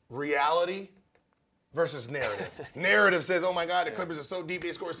 It's reality versus narrative. Narrative says, oh my God, the Clippers are so deep,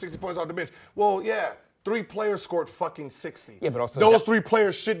 they scored 60 points off the bench. Well, yeah, 3 players scored fucking 60. Yeah, but also those 3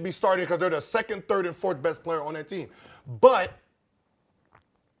 players should be starting because they're the second, third, and fourth best player on that team. But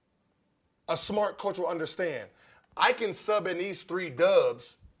a smart coach will understand. I can sub in these 3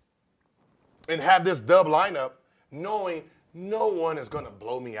 dubs and have this dub lineup knowing no one is going to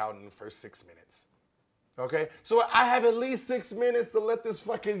blow me out in the first 6 minutes. Okay? So I have at least 6 minutes to let this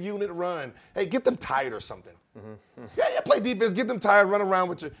fucking unit run. Hey, get them tired or something. Mm-hmm. Yeah, play defense. Get them tired. Run around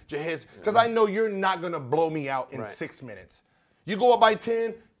with your heads. Because I know you're not going to blow me out in 6 minutes. You go up by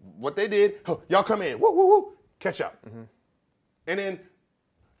 10, what they did, y'all come in. Woo, woo, woo. Catch up. Mm-hmm. And then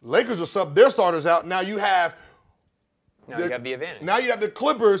Lakers will sub their starters out. Now you have you have the advantage. Now you have the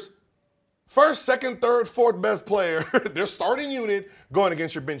Clippers, first, second, third, fourth best player, their starting unit going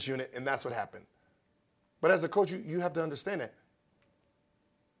against your bench unit, and that's what happened. But as a coach, you have to understand that.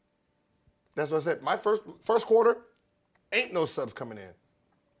 That's what I said. My first quarter, ain't no subs coming in.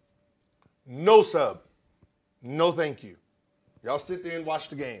 No sub. No thank you. Y'all sit there and watch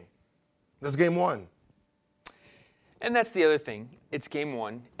the game. This is game 1. And that's the other thing. It's game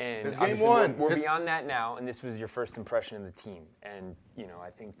 1, and it's game 1. We're beyond that now, and this was your first impression of the team. And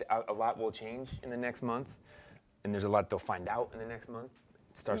I think a lot will change in the next month, and there's a lot they'll find out in the next month.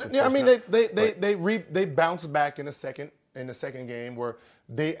 It starts with they bounced back in the second game where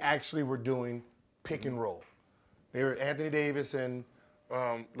they actually were doing pick and roll. They were Anthony Davis and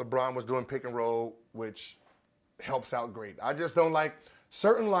LeBron was doing pick and roll, which helps out great. I just don't like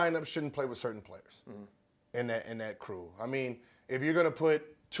certain lineups shouldn't play with certain players. Mm-hmm. In that crew. I mean, if you're gonna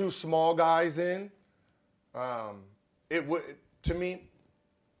put 2 small guys in, it would to me.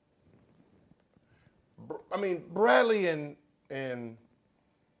 I mean, Bradley and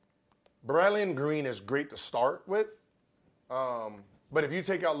Green is great to start with, but if you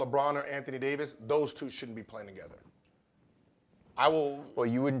take out LeBron or Anthony Davis, those 2 shouldn't be playing together. Well,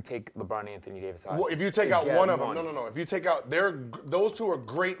 you wouldn't take LeBron and Anthony Davis out. Well, if you take out one of them, no. If you take out those 2 are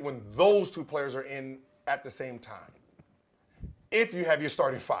great when those 2 players are in at the same time. If you have your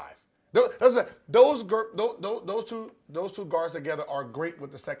starting 5, those 2 guards together are great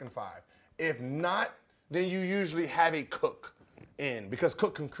with the second 5. If not, then you usually have a Cook in because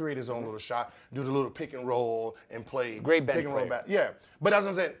Cook can create his own little shot, do the little pick and roll, and play great bench pick and roll back. Yeah, but that's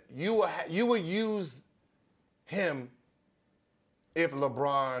what I'm saying. You will use him if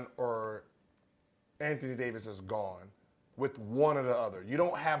LeBron or Anthony Davis is gone. With one or the other. You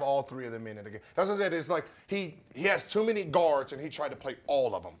don't have all 3 of them in the game. That's what I said. It's like he has too many guards and he tried to play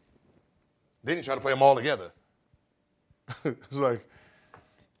all of them. Then he tried to play them all together. It's like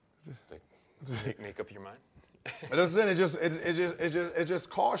make up your mind. That's it. It just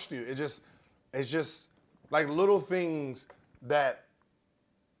costs you. It's just like little things that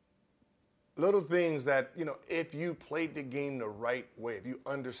if you played the game the right way, if you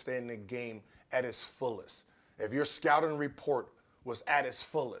understand the game at its fullest. If your scouting report was at its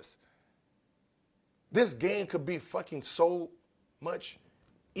fullest, this game could be fucking so much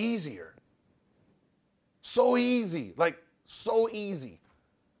easier. So easy. Like, so easy.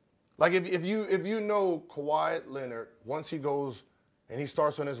 Like, if you know Kawhi Leonard, once he goes and he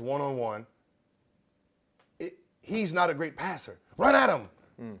starts on his one-on-one, he's not a great passer. Run at him.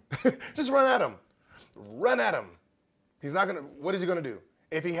 Just run at him. Run at him. He's not going to, what is he going to do?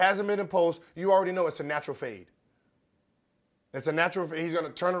 If he has him in post, you already know it's a natural fade. It's a natural fade. He's going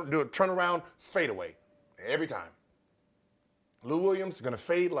to do a turnaround fadeaway every time. Lou Williams is going to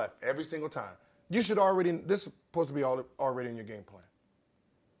fade left every single time. You should this is supposed to be already in your game plan.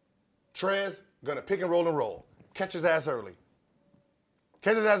 Trez, going to pick and roll. Catch his ass early.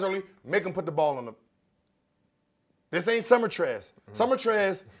 Make him put the ball on the. This ain't Summer Trez. Mm-hmm. Summer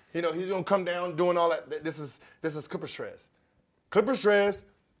Trez, he's going to come down doing all that. This is Clippers Trez. Clippers Trez,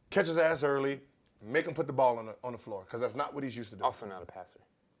 catch his ass early, make him put the ball on the floor, because that's not what he's used to doing. Also not a passer.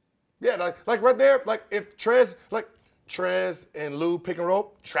 Yeah, like right there, like if Trez and Lou pick and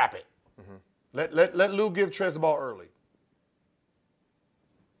roll, trap it. Mm-hmm. Let Lou give Trez the ball early.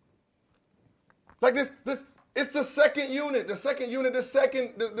 Like this, it's the second unit, the second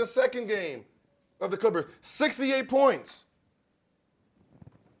game of the Clippers. 68 points.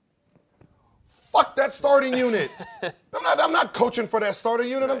 Fuck that starting unit. I'm not coaching for that starting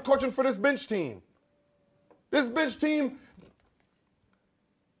unit. I'm coaching for this bench team. This bench team.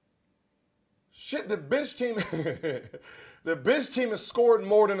 Shit, the bench team. The bench team has scored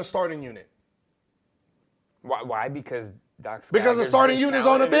more than the starting unit. Why? Because because the starting unit is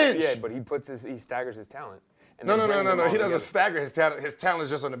on the bench. Yeah, but he staggers his talent. No. He doesn't stagger his talent. His talent is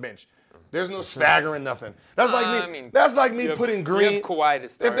just on the bench. There's no staggering nothing. That's like me. That's like me putting Green. You have Kawhi to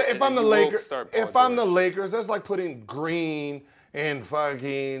start. If I'm the Lakers, that's like putting Green and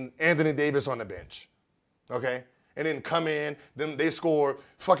fucking Anthony Davis on the bench. Okay, and then come in, then they score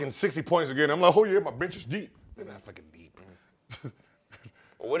fucking 60 points again. I'm like, oh yeah, my bench is deep. They're not fucking deep.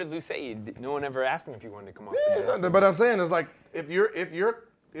 Well, what did Lou say? No one ever asked him if he wanted to come off. Yeah, but I'm saying it's like if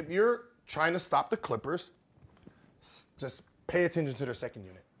you're trying to stop the Clippers, just pay attention to their second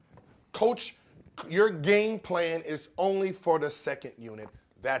unit. Coach, your game plan is only for the second unit.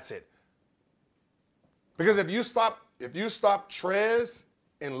 That's it. Because if you stop Trez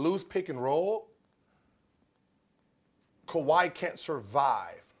and lose pick and roll, Kawhi can't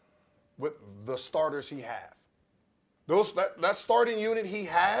survive with the starters he have. That starting unit he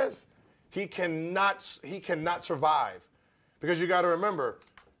has, he cannot survive. Because you got to remember,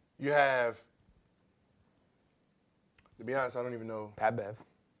 you have, to be honest, I don't even know. Pat Bev.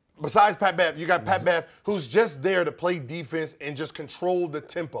 Besides Pat Bev, you got Pat Bev, who's just there to play defense and just control the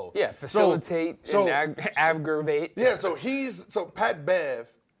tempo. Yeah, facilitate and aggravate. Yeah, so Pat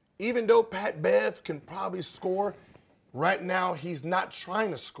Bev, even though Pat Bev can probably score, right now he's not trying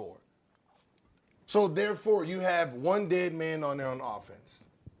to score. So therefore, you have one dead man on there on offense.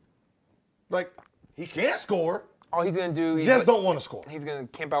 Like, he can't score. All he's going to do... He just don't want to score. He's going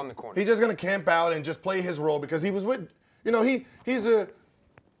to camp out in the corner. He's just going to camp out and just play his role because he was with... You know, he's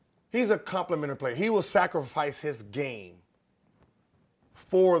a complimentary player. He will sacrifice his game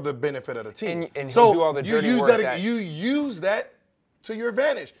for the benefit of the team. And he'll do all the dirty work. You use that to your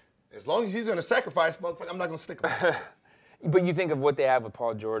advantage. As long as he's going to sacrifice, motherfucker, I'm not going to stick him. But you think of what they have with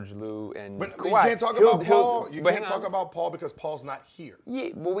Paul George, Lou, and but Kawhi. You can't talk about Paul. You can't talk about Paul because Paul's not here. Yeah,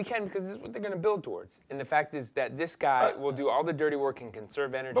 well, we can because this is what they're going to build towards. And the fact is that this guy will do all the dirty work and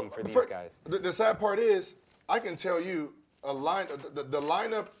conserve energy for these guys. The sad part is, I can tell you the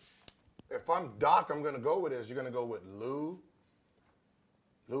lineup. If I'm Doc, I'm going to go with this. You're going to go with Lou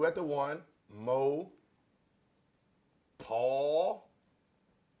at the 1, Mo, Paul,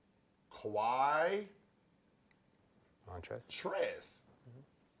 Kawhi, Trez.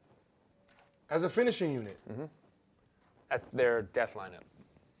 As a finishing unit. Mm-hmm. That's their death lineup.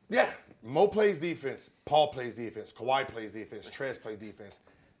 Yeah. Mo plays defense. Paul plays defense. Kawhi plays defense. Trez plays defense.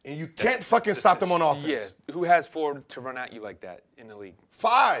 And you can't fucking stop them on offense. Yeah. Who has 4 to run at you like that in the league?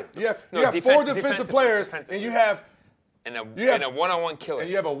 5. You have 4 defensive players, and you have a one-on-one killer. And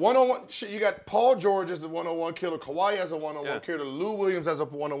you have a one-on-one. You got Paul George as a one-on-one killer. Kawhi as a one-on-one killer. Lou Williams as a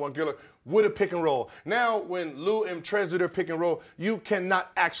one-on-one killer with a pick and roll. Now, when Lou and Trez do their pick and roll, you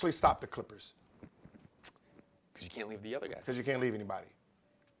cannot actually stop the Clippers. Because you can't leave the other guys. Because you can't leave anybody.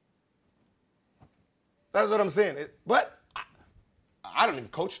 That's what I'm saying. But I don't even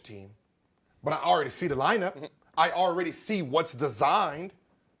coach a team. But I already see the lineup. Mm-hmm. I already see what's designed.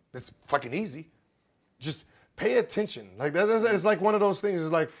 It's fucking easy. Just pay attention. Like it's like one of those things.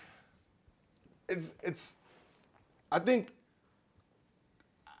 It's like it's. I think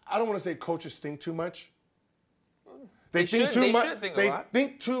I don't want to say coaches think too much. They think too much. They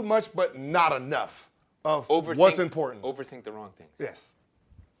think too much, but not enough of what's important. Overthink the wrong things. Yes.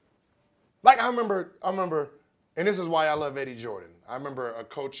 Like I remember, and this is why I love Eddie Jordan. I remember a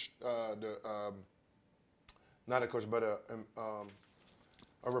coach, not a coach, but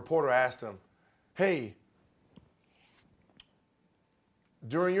a reporter asked him, "Hey,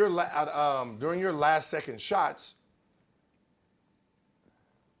 during your last second shots,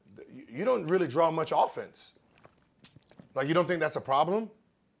 you don't really draw much offense. Like, you don't think that's a problem?"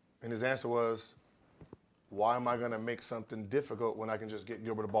 And his answer was, "Why am I going to make something difficult when I can just get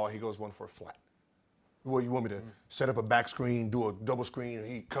Gilbert the ball? He goes 1 for a flat. Well, you want me to set up a back screen, do a double screen, and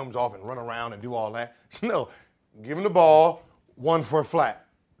he comes off and run around and do all that?" No, give him the ball, 1 for a flat.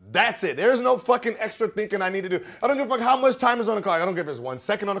 That's it. There's no fucking extra thinking I need to do. I don't give a fuck how much time is on the clock. I don't care if it's 1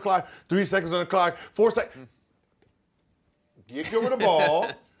 second on the clock, 3 seconds on the clock, 4 seconds. Get Gilbert the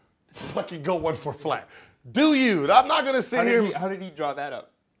ball, fucking go 1 for a flat. Do you? I'm not going to sit here. How did he draw that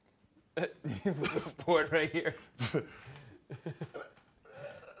up? Board right here.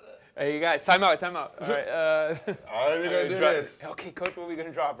 Hey, you guys, time out. All right, all right, we got to do this. Okay, Coach, what are we going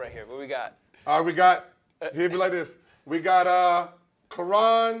to drop right here? What we got? All right, we got, he'll be like this. We got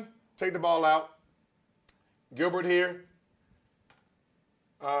Karan, take the ball out. Gilbert here.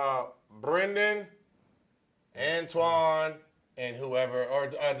 Brendan, Antoine, and whoever, or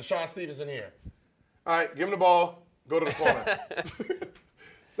Deshaun Stevenson here. All right, give him the ball. Go to the corner.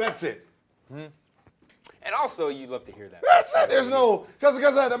 That's it. Mm-hmm. And also, you love to hear that. That's it. There's no,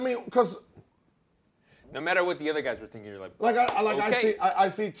 because no matter what the other guys were thinking, you're like, okay. I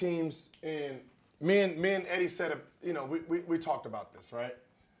see teams, and me and Eddie said, we talked about this, right?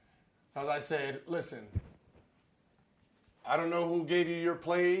 Because I said, listen, I don't know who gave you your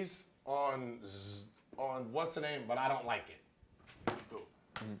plays on what's the name, but I don't like it. Cool.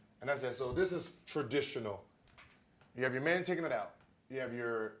 Mm-hmm. And I said, so this is traditional. You have your man taking it out. You have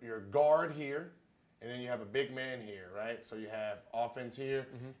your guard here, and then you have a big man here, right? So you have offense here,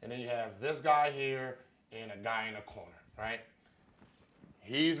 and then you have this guy here and a guy in a corner, right?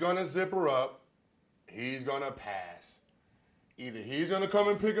 He's going to zipper up. He's going to pass. Either he's going to come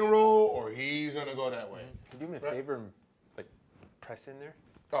and pick and roll, or he's going to go that way. Can you do me a favor and press in there?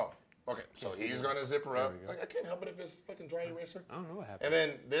 Oh, okay. So he's going to zipper up. I can't help it if it's fucking dry eraser. I don't know what happened.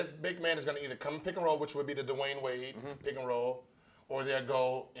 And then this big man is going to either come and pick and roll, which would be the Dwayne Wade pick and roll, or they'll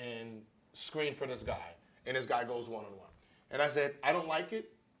go and screen for this guy. And this guy goes one-on-one. And I said, I don't like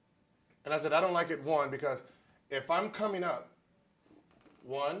it. And I said, I don't like it, one, because if I'm coming up,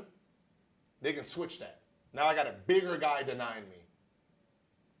 one, they can switch that. Now I got a bigger guy denying me.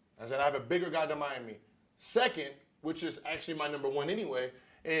 I said, I have a bigger guy denying me. Second, which is actually my number one anyway,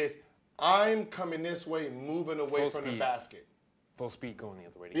 is I'm coming this way, moving away from the basket. Full speed going the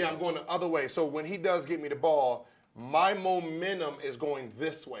other way. Yeah, I'm going the other way. So when he does get me the ball, my momentum is going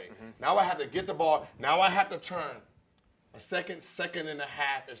this way. Now I have to get the ball. Now I have to turn. A second and a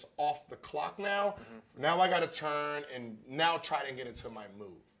half is off the clock now. Now I got to turn and now try to get into my move.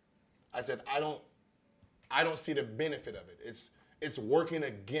 I said, I don't see the benefit of it. It's working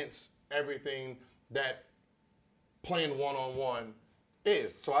against everything that playing one-on-one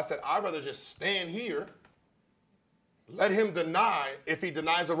is. So I said, I'd rather just stand here, let him deny. If he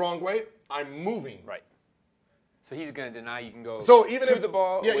denies the wrong way, I'm moving. Right. So he's going to deny you can go to the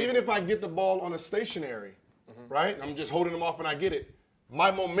ball. Yeah, even if I get the ball on a stationary, right? I'm just holding him off and I get it.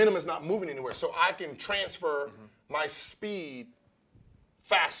 My momentum is not moving anywhere. So I can transfer my speed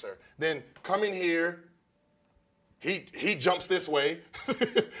faster. Then coming here, he jumps this way.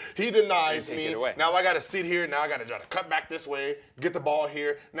 He denies me. Now I got to sit here. Now I got to try to cut back this way, get the ball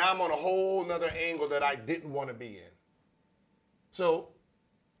here. Now I'm on a whole nother angle that I didn't want to be in. So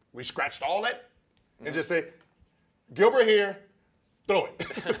we scratched all that and just say, Gilbert here, throw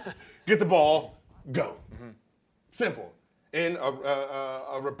it. Get the ball, go. Simple. And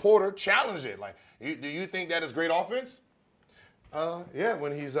a reporter challenged it. Like, do you think that is great offense? Yeah,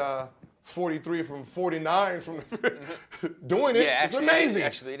 when he's 43 from 49 from doing it, it's amazing.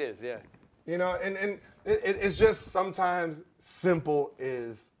 Actually, it is, yeah. And it's just sometimes simple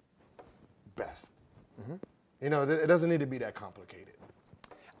is best. It doesn't need to be that complicated.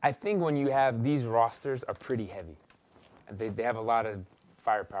 I think when you have these rosters are pretty heavy. They have a lot of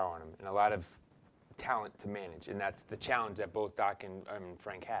firepower on them and a lot of talent to manage, and that's the challenge that both Doc and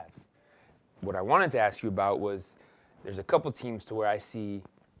Frank have. What I wanted to ask you about was there's a couple teams to where I see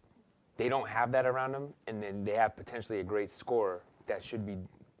they don't have that around them, and then they have potentially a great scorer that should be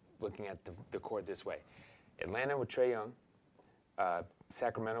looking at the court this way. Atlanta with Trae Young,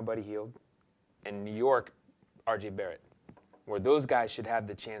 Sacramento, Buddy Hield, and New York, R.J. Barrett, where those guys should have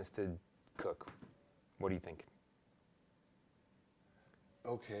the chance to cook. What do you think?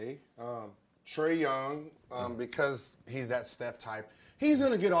 Okay. Trae Young, because he's that Steph type, he's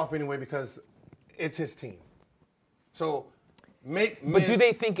going to get off anyway because it's his team. So But do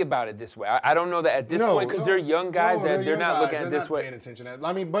they think about it this way? I don't know that at this point because they're young guys that they're not looking at it this way. They're not paying attention to that.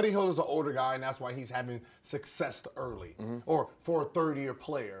 I mean, Buddy Hield is an older guy, and that's why he's having success early. Or for a third-year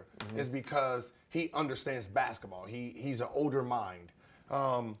player is because he understands basketball. He's an older mind.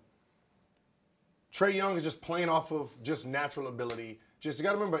 Trae Young is just playing off of just natural ability. You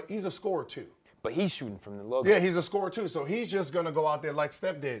got to remember, he's a scorer too. But he's shooting from the logo. Yeah, he's a scorer too. So he's just gonna go out there like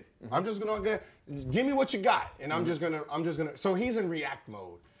Steph did. I'm just gonna give me what you got, and I'm just gonna. So he's in react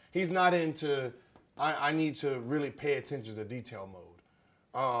mode. He's not into. I need to really pay attention to detail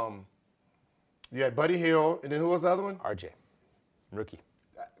mode. Yeah, Buddy Hield, and then who was the other one? RJ, rookie.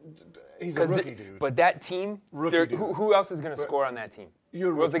 He's a rookie dude. But that team, who else is gonna score on that team?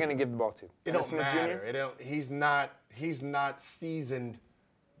 Who else are gonna give the ball to? It don't matter. He's not seasoned.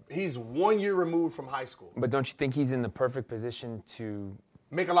 He's 1 year removed from high school. But don't you think he's in the perfect position to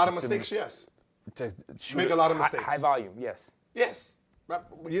make a lot of mistakes? Yes. To make a lot of mistakes. High volume, yes. Yes.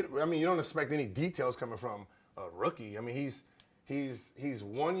 You don't expect any details coming from a rookie. I mean, he's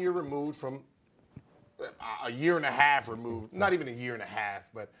 1 year removed from a year and a half removed. Not even a year and a half,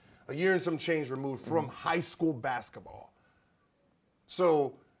 but a year and some change removed from high school basketball.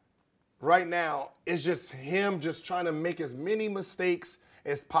 So right now, it's just him just trying to make as many mistakes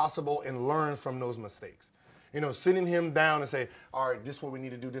as possible and learn from those mistakes. Sitting him down and say, all right, this is what we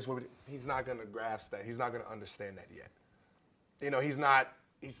need to do, this is what he's not going to grasp that. He's not going to understand that yet.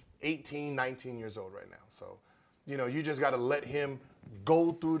 He's 18, 19 years old right now. So, you just got to let him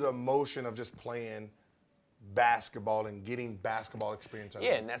go through the motion of just playing basketball and getting basketball experience.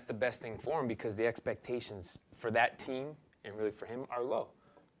 Yeah, and that's the best thing for him because the expectations for that team and really for him are low.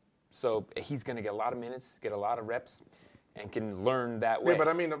 So he's going to get a lot of minutes, get a lot of reps, and can learn that way. Yeah,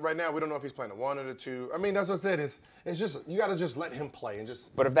 but right now we don't know if he's playing the 1 or the 2. That's what I said. It's just you got to just let him play and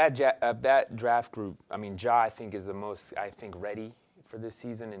just. But of that draft group, Ja, I think, is the most ready for this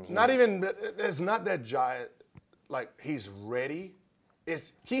season, and it's not that Ja, he's ready.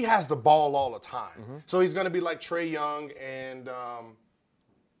 He has the ball all the time, so he's going to be like Trae Young and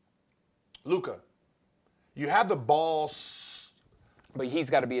Luka. You have the ball. But he's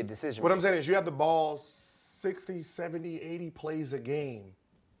got to be a decision. What I'm saying is you have the ball 60, 70, 80 plays a game.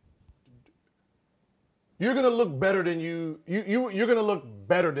 You're going to look better than you're going to look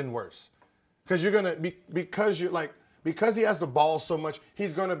better than worse. Because because he has the ball so much,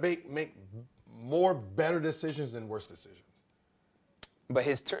 he's going to make more better decisions than worse decisions. But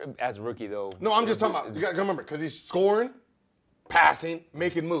his turn as a rookie, though. No, I'm just talking about, you got to remember, because he's scoring, passing,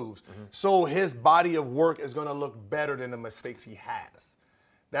 making moves. So his body of work is going to look better than the mistakes he has.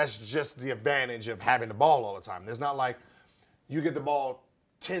 That's just the advantage of having the ball all the time. There's not like you get the ball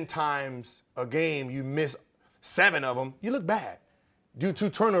 10 times a game, you miss 7 of them, you look bad. Do 2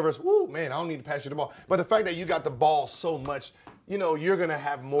 turnovers, woo, man, I don't need to pass you the ball. But the fact that you got the ball so much, you're going to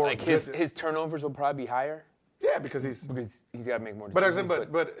have more. Like his turnovers will probably be higher? Yeah, because he's got to make more decisions.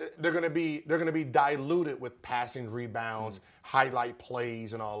 But they're going to be diluted with passing, rebounds, highlight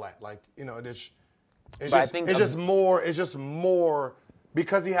plays, and all that. It's just more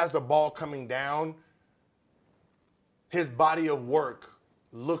because he has the ball coming down. His body of work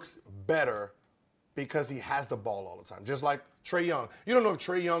looks better because he has the ball all the time. Just like Trae Young, you don't know if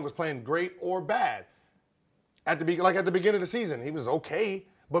Trae Young was playing great or bad at the beginning of the season. He was okay,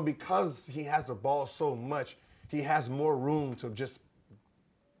 but because he has the ball so much, he has more room to just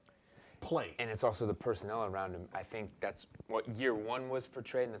play. And it's also the personnel around him. I think that's what year 1 was for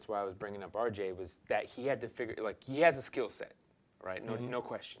Trae, and that's why I was bringing up RJ, was that he had to figure, he has a skill set, right? No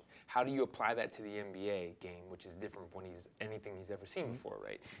question. How do you apply that to the NBA game, which is different when anything he's ever seen before,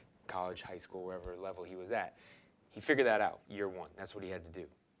 right? College, high school, wherever level he was at. He figured that out year 1. That's what he had to do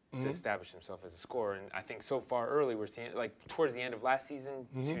to establish himself as a scorer. And I think so far early, we're seeing, towards the end of last season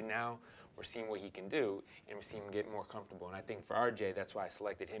to now, we're seeing what he can do, and we're seeing him get more comfortable. And I think for RJ, that's why I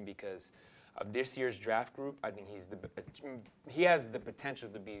selected him, because of this year's draft group, I think he has the potential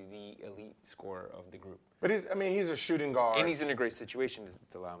to be the elite scorer of the group. But he's a shooting guard. And he's in a great situation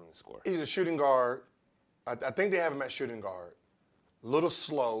to allow him to score. He's a shooting guard. I think they have him at shooting guard. A little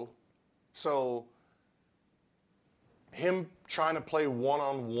slow. So him trying to play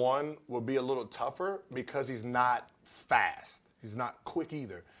one-on-one will be a little tougher because he's not fast. He's not quick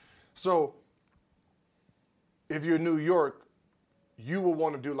either. So if you're New York, you will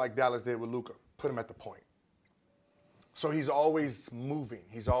want to do like Dallas did with Luka, put him at the point. So he's always moving.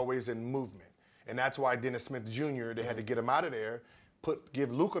 He's always in movement. And that's why Dennis Smith Jr., they had to get him out of there,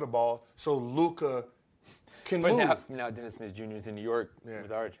 give Luka the ball so Luka can move. But now Dennis Smith Jr. is in New York with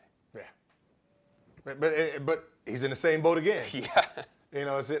RJ. Yeah. But he's in the same boat again. Yeah.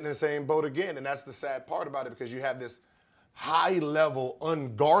 It's in the same boat again. And that's the sad part about it, because you have this high-level,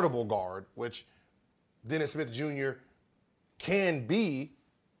 unguardable guard, which Dennis Smith Jr. can be,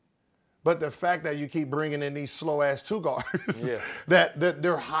 but the fact that you keep bringing in these slow-ass 2 guards, that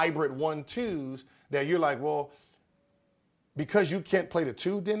they're hybrid 1-2s, that you're like, well, because you can't play the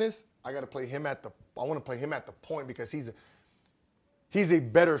 2, Dennis, I want to play him at the point because he's a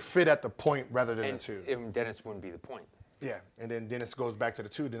better fit at the point rather than the 2. And Dennis wouldn't be the point. Yeah, and then Dennis goes back to the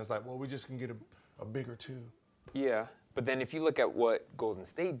 2. Then it's like, well, we just can get a bigger 2. Yeah, but then if you look at what Golden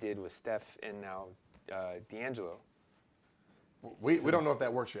State did with Steph and now D'Angelo. We don't know if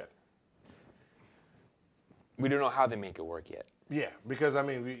that works yet. We don't know how they make it work yet. Yeah, because,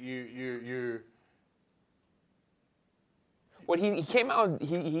 you What he came out,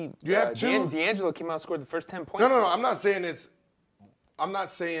 you have 2. D'Angelo came out and scored the first 10 points. No, I'm not saying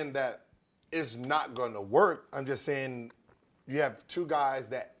that it's not going to work. I'm just saying you have 2 guys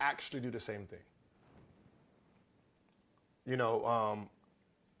that actually do the same thing.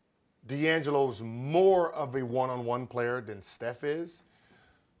 D'Angelo's more of a one-on-one player than Steph is.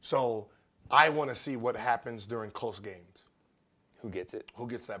 So I want to see what happens during close games. Who gets it? Who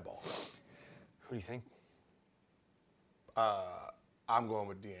gets that ball? Who do you think? I'm going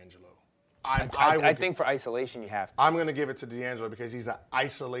with D'Angelo. I think for isolation you have to. I'm going to give it to D'Angelo because he's an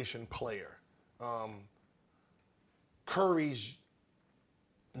isolation player. Curry's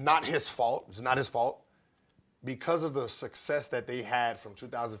not his fault. It's not his fault. Because of the success that they had from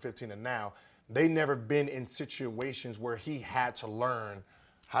 2015 and now, they never been in situations where he had to learn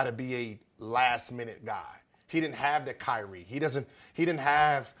how to be a last-minute guy. He didn't have the Kyrie. He didn't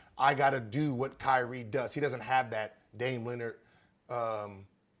have, I got to do what Kyrie does. He doesn't have that Dame Leonard,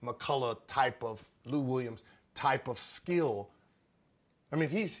 McCullough type of, Lou Williams type of skill. I mean,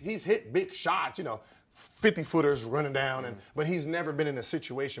 he's hit big shots, 50-footers running down, but he's never been in a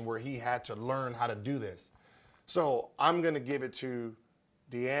situation where he had to learn how to do this. So I'm going to give it to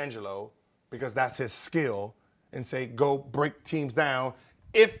D'Angelo because that's his skill and say, go break teams down.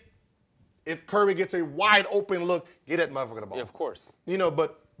 If Curry gets a wide open look, get that motherfucker the ball. Yeah, of course.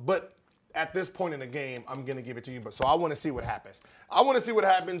 But at this point in the game, I'm going to give it to you. So I want to see what happens. I want to see what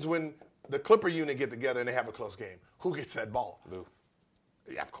happens when the Clipper unit get together and they have a close game. Who gets that ball? Lou.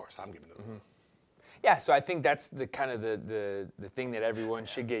 Yeah, of course. I'm giving it to Lou. Yeah, so I think that's the kind of the thing that everyone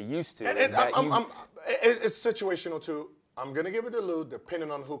should get used to. It's situational too. I'm going to give it to Lou depending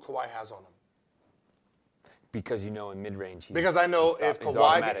on who Kawhi has on him. Because in mid-range. Because I know if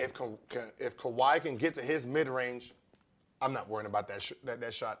Kawhi can get to his mid-range, I'm not worrying about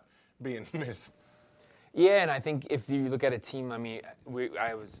that shot being missed. Yeah, and I think if you look at a team, I mean,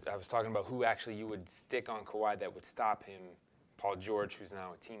 I was talking about who actually you would stick on Kawhi that would stop him. Paul George, who's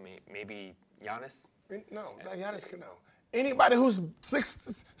now a teammate. Maybe Giannis? No, Giannis can know. Anybody who's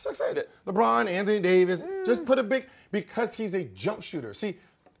 6'8", LeBron, Anthony Davis, just put a big, because he's a jump shooter. See,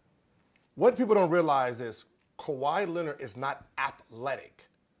 what people don't realize is Kawhi Leonard is not athletic.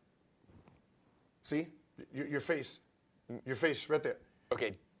 See, your face right there.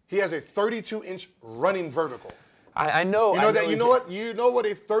 Okay. He has a 32-inch running vertical. I know. You know what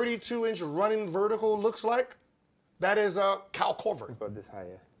a 32-inch running vertical looks like? That is Cal Korver. About this high,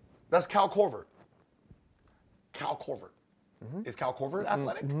 yeah. That's Cal Korver. Cal Korver. Mm-hmm. Is Cal Korver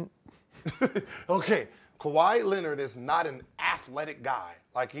athletic? Mm-hmm. Okay. Kawhi Leonard is not an athletic guy.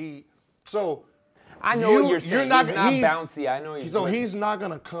 I know what you're saying. He's not bouncy. I know he's not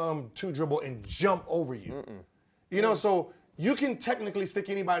going to come to dribble and jump over you. So you can technically stick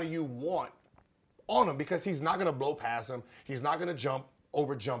anybody you want on him because he's not going to blow past him. He's not going to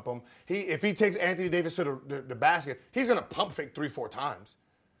over jump him. If he takes Anthony Davis to the basket, he's going to pump fake 3-4 times.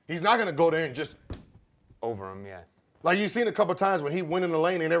 He's not going to go there and just over him, yeah. Like you've seen a couple times when he went in the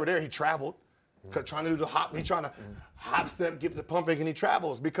lane and they were there, he traveled. Trying to do the hop, he's trying to hop step, give the pump fake, and he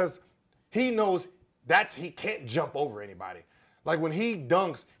travels because he knows he can't jump over anybody. Like when he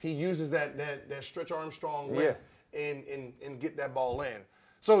dunks, he uses that Stretch Armstrong length and get that ball in.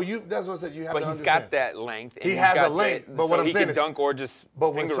 So that's what I said. You have to understand. But he's got that length. And he has a length. But what I'm saying is, dunk or just.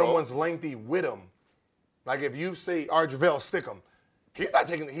 But when someone's lengthy with him, like if you say JaVale stick him,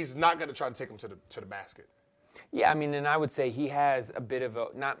 he's not going to try to take him to the basket. Yeah, I mean, and I would say he has a bit of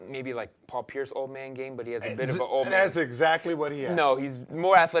not maybe like Paul Pierce old man game, but he has a bit of an old man. That's exactly what he has. No, he's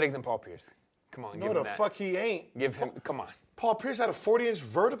more athletic than Paul Pierce. Come on, give him that. No, the fuck he ain't. Give him, come on. Paul Pierce had a 40-inch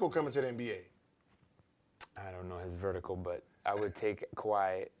vertical coming to the NBA. I don't know his vertical, but I would take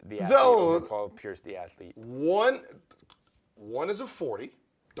Kawhi the athlete over Paul Pierce the athlete. One is a 40,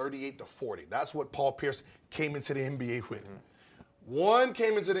 38 to 40. That's what Paul Pierce came into the NBA with. One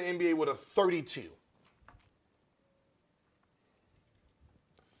came into the NBA with a 32.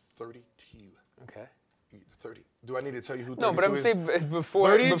 32. Okay. 30. Do I need to tell you who 32 is? No, but I'm saying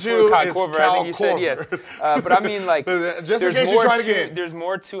before 32 Kyle is Korver, Cal I think you said yes. But I mean, like, just in case you're trying to get in. There's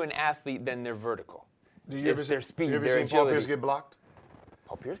more to an athlete than their vertical. Do you ever their speed, you ever their seen agility. Paul Pierce get blocked?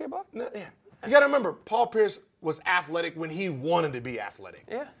 Paul Pierce get blocked? No, yeah. You got to remember, Paul Pierce was athletic when he wanted to be athletic.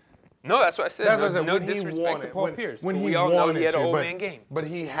 Yeah. No, that's what I said. That's what I said. No when disrespect to Paul Pierce. When we all know he had an old man game. But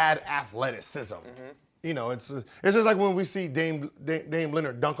he had athleticism. It's just like when we see Dame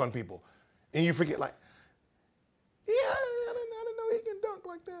Leonard dunk on people, and you forget, like, yeah, I didn't know he can dunk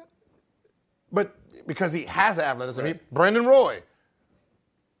like that. But because he has athleticism, right. Brandon Roy,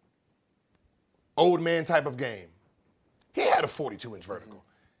 old man type of game, he had a 42-inch vertical.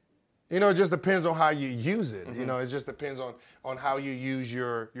 It just depends on how you use it. It just depends on how you use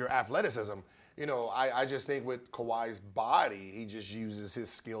your athleticism. I just think with Kawhi's body, he just uses his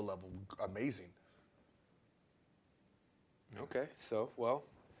skill level amazing. Okay, so, well,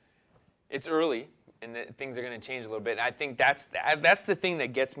 it's early, and things are going to change a little bit. And I think that's the thing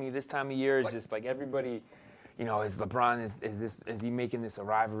that gets me this time of year is just like everybody, is LeBron, is he making this a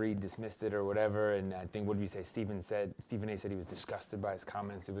rivalry, dismissed it or whatever? And I think, what did you say? Stephen A. said he was disgusted by his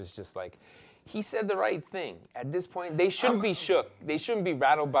comments. It was just like, he said the right thing. At this point, they shouldn't be shook. They shouldn't be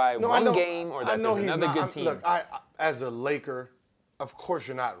rattled by one game or that there's another good team. Look, as a Laker, of course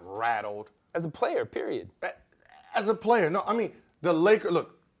you're not rattled. As a player, period. As a player, no, I mean, the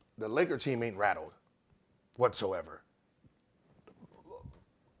Laker team ain't rattled whatsoever.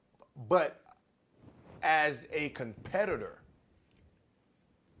 But as a competitor,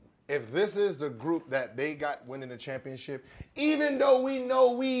 if this is the group that they got winning the championship, even though we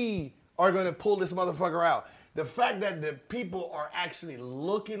know we are going to pull this motherfucker out, the fact that the people are actually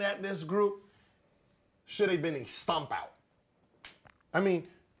looking at this group should have been a stomp out. I mean,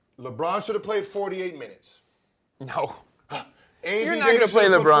 LeBron should have played 48 minutes. No. You're not going to play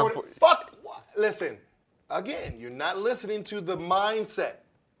LeBron. Fuck. What? Listen, again, you're not listening to the mindset.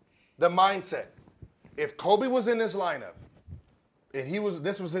 The mindset. If Kobe was in this lineup, and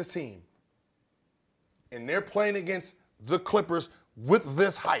this was his team, and they're playing against the Clippers with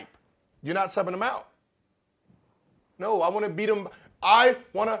this hype, you're not subbing them out. No, I want to beat them. I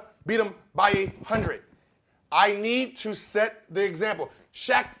want to beat them by 100. I need to set the example.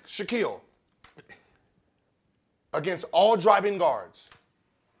 Shaquille against all driving guards.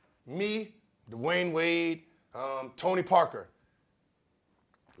 Me, Dwayne Wade, Tony Parker.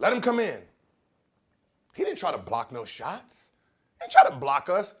 Let him come in. He didn't try to block no shots. He didn't try to block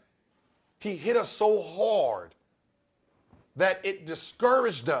us. He hit us so hard that it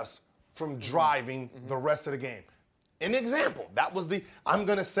discouraged us from driving the rest of the game. An example. I'm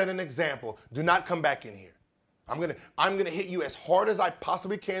going to set an example. Do not come back in here. I'm going to hit you as hard as I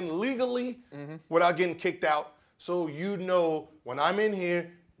possibly can legally without getting kicked out, so you know when I'm in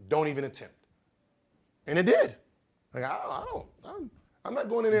here, don't even attempt. And it did. Like, I'm not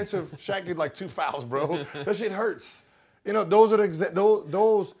going in there to Shaq get like 2 fouls, bro. That shit hurts. Those are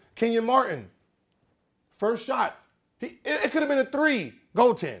those Kenyon Martin. First shot. It could have been a 3.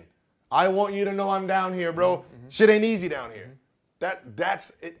 Go 10. I want you to know I'm down here, bro. Shit ain't easy down here.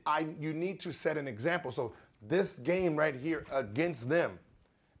 That's it. You need to set an example. So this game right here against them,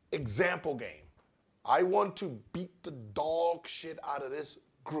 example game. I want to beat the dog shit out of this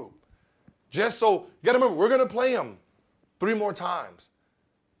group. Just so, you gotta remember, we're gonna play them 3 more times.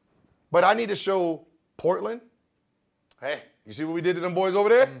 But I need to show Portland, hey, you see what we did to them boys over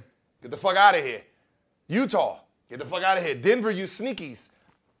there? Get the fuck out of here. Utah, get the fuck out of here. Denver, you sneakies.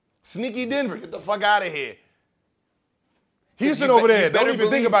 Sneaky Denver, get the fuck out of here. Houston over there, don't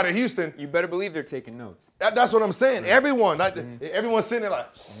even think about it, Houston. You better believe they're taking notes. That's what I'm saying. Everyone, everyone's sitting there like,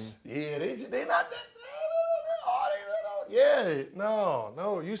 yeah, they not that. Yeah,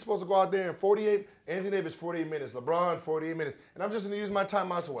 no. You're supposed to go out there in 48. Anthony Davis, 48 minutes. LeBron, 48 minutes. And I'm just going to use my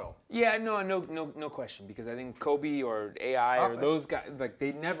timeouts well. Yeah, no question. Because I think Kobe or AI or those guys, like,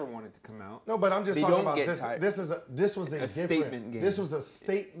 they never wanted to come out. No, but I'm just talking about this. This was a statement game. This was a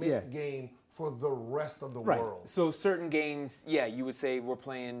statement game for the rest of the world. So certain games, you would say we're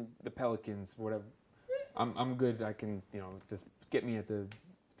playing the Pelicans, whatever. I'm good. I can, just get me at the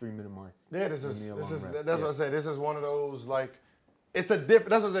 3-minute mark. Yeah, that's what I said. This is one of those, like, it's a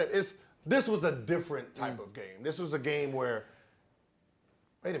different. That's what I said. This was a different type of game. This was a game where,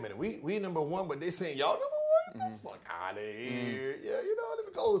 wait a minute, we number 1, but they saying y'all number 1. The fuck out of here. Yeah, let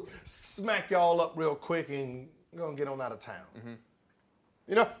me go smack y'all up real quick and gonna get on out of town.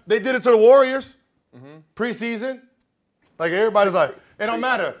 They did it to the Warriors preseason. Like, everybody's like, it don't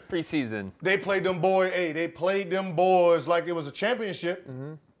matter. Preseason. They played them boys. Hey, they played them boys like it was a championship.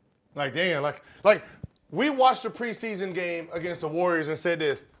 Like, damn, like we watched the preseason game against the Warriors and said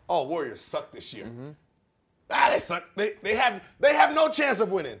this, oh, Warriors suck this year. They suck. They have no chance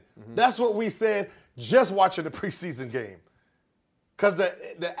of winning. That's what we said just watching the preseason game. Because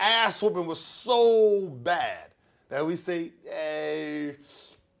the ass whooping was so bad that we say, hey,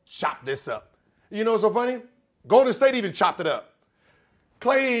 chop this up. You know what's so funny? Golden State even chopped it up.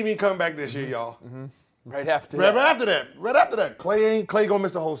 Clay ain't even come back this year, y'all. Right after that. Clay gonna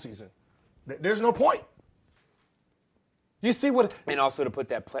miss the whole season. There's no point. You see what? And also to put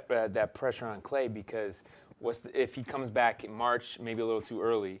that pressure on Clay, because if he comes back in March, maybe a little too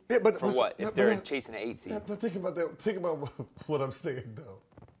early. Yeah, but for listen, what? If they're chasing an 8 seed. Yeah, but think about that. Think about what I'm saying though.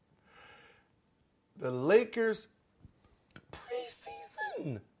 The Lakers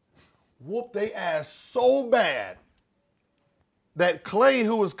preseason whooped their ass so bad that Clay,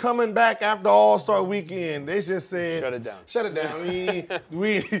 who was coming back after All-Star Weekend, they just said, Shut it down.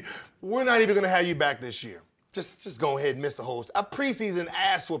 We're not even going to have you back this year. Just go ahead and miss the whole. A preseason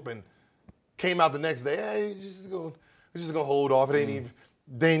ass whooping came out the next day. Hey, we're just gonna hold off. They ain't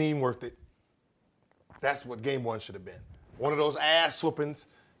even worth it. That's what game one should have been. One of those ass whoopings.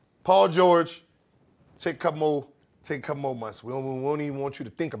 Paul George, take a couple more months. We don't even want you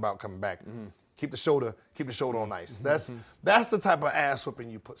to think about coming back. Mm-hmm. Keep the shoulder on ice. Mm-hmm. That's the type of ass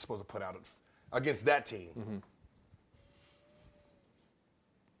whooping you're supposed to put out against that team. Mm-hmm.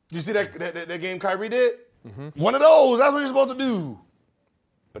 You see that game Kyrie did? Mm-hmm. One of those. That's what you're supposed to do.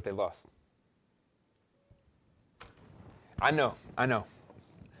 But they lost. I know. I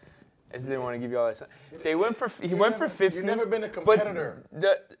just didn't want to give you all that. He went for 50. You've never been a competitor.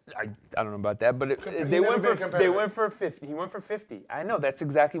 I don't know about that, but they went for 50. He went for 50. I know. That's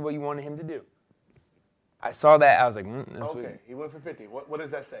exactly what you wanted him to do. I saw that. I was like, that's okay. Weird. He went for 50. What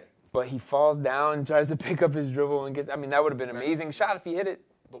does that say? But he falls down and tries to pick up his dribble and gets. I mean, that would have been an amazing shot if he hit it.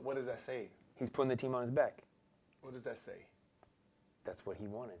 But what does that say? He's putting the team on his back. What does that say? That's what he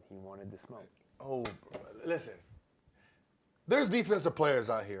wanted. He wanted the smoke. Oh, listen. There's defensive players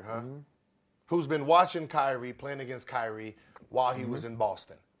out here, huh? Mm-hmm. Who's been watching Kyrie, playing against Kyrie while he was in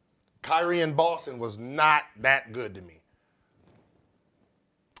Boston. Kyrie in Boston was not that good to me.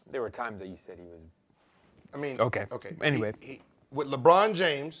 There were times that you said he was. I mean, okay. Anyway. With LeBron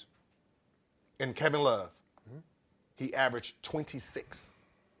James and Kevin Love, he averaged 26.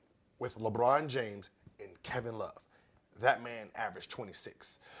 With LeBron James and Kevin Love, that man averaged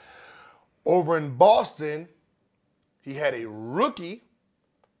 26. Over in Boston, he had a rookie.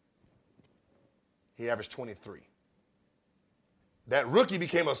 He averaged 23. That rookie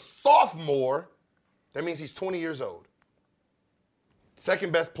became a sophomore. That means he's 20 years old.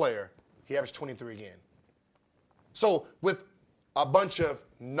 Second best player, he averaged 23 again. So with a bunch of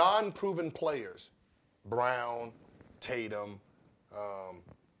non-proven players, Brown, Tatum,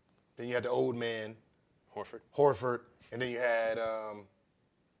 then you had the old man, Horford, and then you had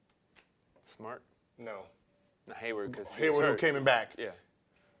Smart. No, Hayward, because Hayward came back. Yeah.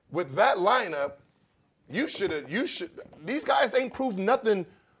 With that lineup, you should. These guys ain't proved nothing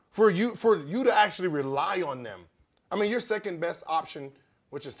for you to actually rely on them. I mean, your second best option,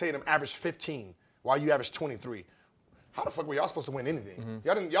 which is Tatum, averaged 15, while you averaged 23. How the fuck were y'all supposed to win anything?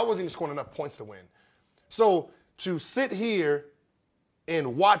 Mm-hmm. Y'all wasn't even scoring enough points to win. So to sit here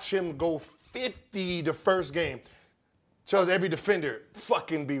and watch him go 50 the first game tells every defender,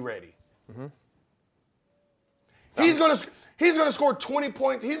 fucking be ready. Mm-hmm. He's gonna score 20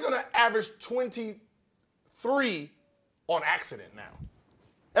 points. He's gonna average 23 on accident now.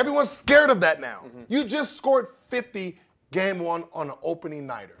 Everyone's scared of that now. Mm-hmm. You just scored 50 game one on an opening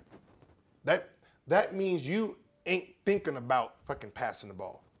nighter. That means you ain't thinking about fucking passing the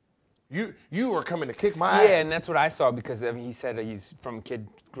ball. You are coming to kick my ass. Yeah, and that's what I saw because he said he's from a kid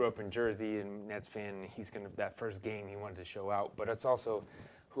grew up in Jersey and Nets fan. And he's gonna that first game he wanted to show out, but it's also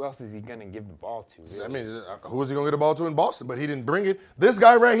who else is he gonna give the ball to? Really? I mean, who is he gonna get the ball to in Boston? But he didn't bring it. This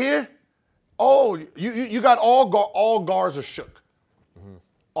guy right here. Oh, you got all guards are shook. Mm-hmm.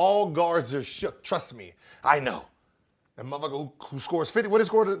 All guards are shook. Trust me, I know. That motherfucker who scores 50. What did he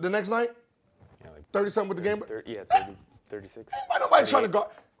score the next night? Yeah, like 30-something with the game? 30, 36.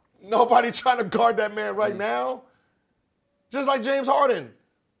 Nobody trying to guard that man right now. Just like James Harden.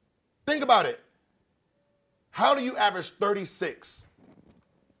 Think about it. How do you average 36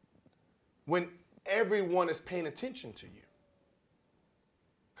 when everyone is paying attention to you?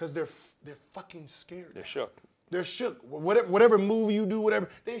 Because they're fucking scared. They're shook. They're shook. Whatever move you do, whatever.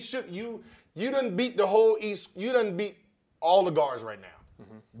 They shook. You done beat the whole East. You done beat all the guards right now.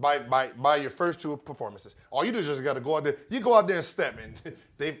 Mm-hmm. By your first two performances. All you do is just got to go out there. You go out there and step in.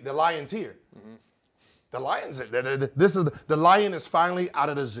 The Lions here. Mm-hmm. The Lions. The lion is finally out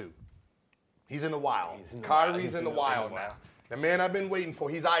of the zoo. He's in the wild. Kyrie's in the wild now. The man I've been waiting for.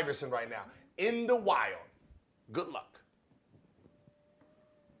 He's Iverson right now. In the wild. Good luck.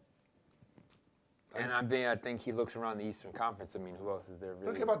 And I think he looks around the Eastern Conference. I mean, who else is there really?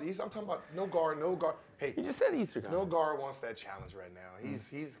 Don't care about the East. I'm talking about no guard. Hey, you just said the Eastern Conference. No guard wants that challenge right now. He's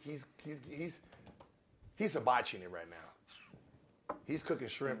hibachiing it right now. He's cooking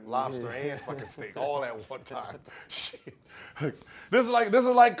shrimp, lobster, and fucking steak all at one time. Shit. This is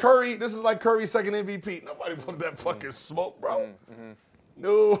like Curry. This is like Curry's second MVP. Nobody wanted that fucking smoke, bro. Mm-hmm.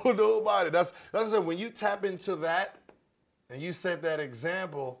 No, nobody. That's when you tap into that, and you set that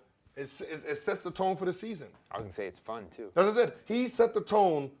example. It sets the tone for the season. I was going to say it's fun, too. As I said, he set the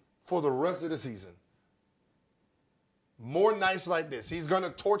tone for the rest of the season. More nights like this. He's going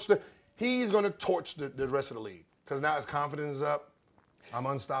to torch the rest of the league. Because now his confidence is up. I'm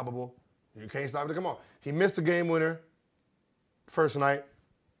unstoppable. You can't stop it. Come on. He missed the game winner first night.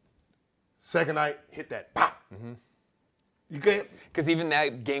 Second night, hit that. Pop. Mm-hmm. You can't. Because even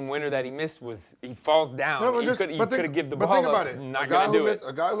that game winner that he missed he falls down. No, You could have given the ball But think up. about it. Not going to do it.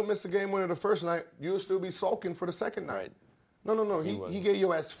 A guy who missed the game winner the first night, you'll still be sulking for the second night. Right. No. He gave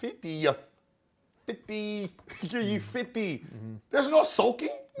your ass 50. 50. He gave you 50. Mm-hmm. There's no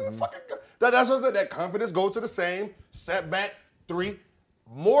sulking. That's what I said. That confidence goes to the same. Step back, 3.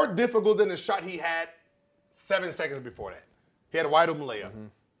 More difficult than the shot he had 7 seconds before that. He had a wide open layup.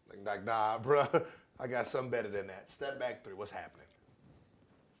 Like, nah, bro. I got something better than that. Step back, 3. What's happening?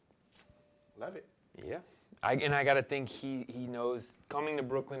 Love it. Yeah. I got to think he knows coming to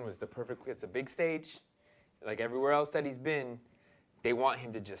Brooklyn was the perfect, it's a big stage. Like everywhere else that he's been, they want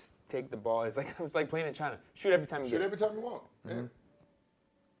him to just take the ball. It's like playing in China. Shoot every time you Shoot every time you want. Yeah.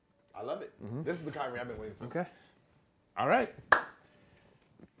 I love it. This is the Kyrie I've been waiting for. Okay. All right.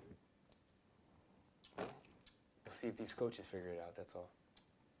 We'll see if these coaches figure it out, that's all.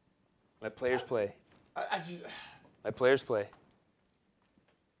 Let players play. Let players play.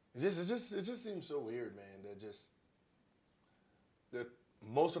 It just seems so weird, man. That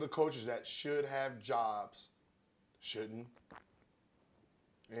most of the coaches that should have jobs shouldn't.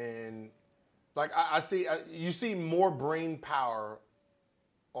 And like you see more brain power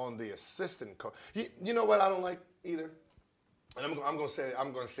on the assistant coach. You know what I don't like either, and I'm going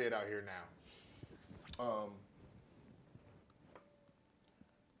to say it out here now.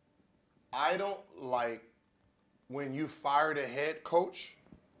 I don't like when you fire the head coach,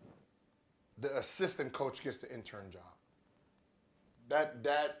 the assistant coach gets the intern job.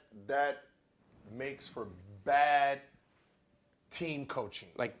 That makes for bad team coaching.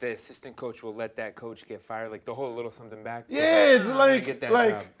 Like the assistant coach will let that coach get fired, like the whole little something back. Yeah, it's like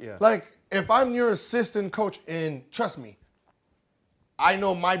Yeah. like if I'm your assistant coach, and trust me, I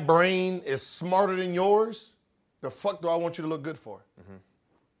know my brain is smarter than yours. The fuck do I want you to look good for?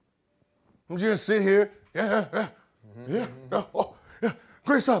 I'm just gonna sit here, yeah, oh, yeah,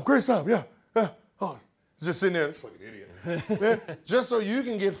 great job, yeah, oh, just sitting there, this fucking idiot, yeah, just so you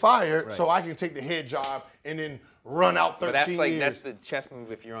can get fired, so I can take the head job and then run out 13 But years. that's the chess move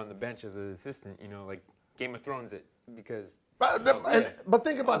if you're on the bench as an assistant, like Game of Thrones it, because. But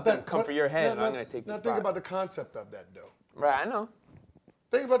think about that. Come for your head, and I'm gonna take the Now spot. think about the concept of that, though. Right, I know.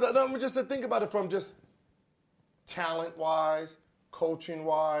 Think about that. No, just to think about it from just talent-wise,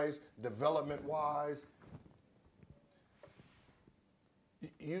 coaching-wise, development-wise.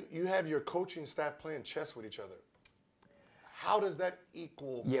 You have your coaching staff playing chess with each other. How does that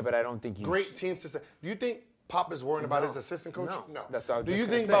equal? Yeah, but I don't think great team success. Do you think Pop is worrying about his assistant coach? No. That's what I was Do just you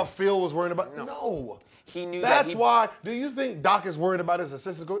gonna think say. about Phil was worrying about? No. He knew That's why. Do you think Doc is worried about his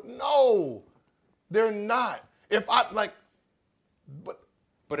assistant coach? No, they're not. If I like,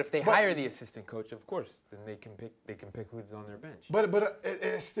 But if they hire the assistant coach, of course, then they can pick who's on their bench. But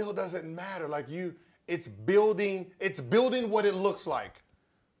it still doesn't matter. Like it's building what it looks like.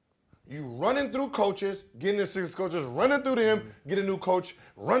 You running through coaches, getting assistant coaches, running through them, get a new coach,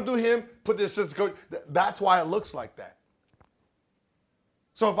 run through him, put the assistant coach. That's why it looks like that.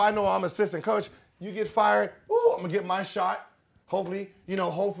 So if I know I'm assistant coach, you get fired, I'm gonna get my shot. Hopefully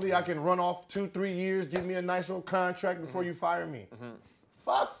I can run off 2-3 years, give me a nice little contract before you fire me.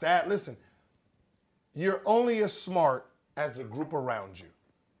 Fuck that. Listen, you're only as smart as the group around you.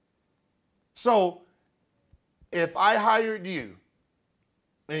 So if I hired you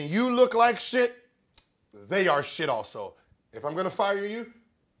and you look like shit, they are shit also. If I'm going to fire you,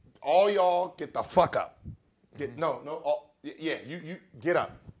 all y'all get the fuck up. You get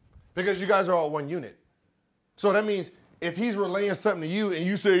up. Because you guys are all one unit. So that means if he's relaying something to you and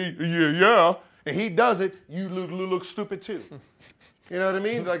you say, yeah, and he does it, you look stupid too. You know what I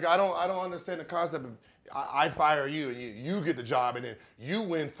mean? Like I don't understand the concept of I fire you and you get the job and then you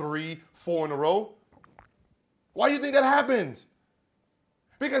win 3-4 in a row. Why do you think that happens?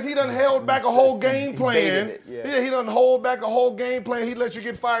 Because he done held back a whole game plan. He done hold back a whole game plan. He let you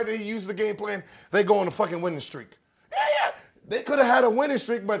get fired and he used the game plan. They go on a fucking winning streak. Yeah. They could have had a winning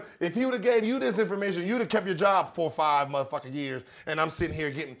streak, but if he would have gave you this information, you'd have kept your job 4 or 5 motherfucking years. And I'm sitting here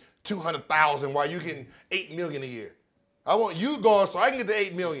getting $200,000 while you getting $8 million a year. I want you gone so I can get the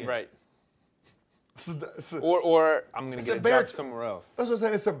 $8 million. Right. Or I'm gonna get a job somewhere else. That's what I'm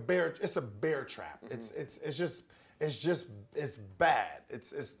saying. It's a bear trap. It's bad.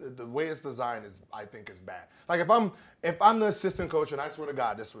 It's the way it's designed I think is bad. Like if I'm the assistant coach, and I swear to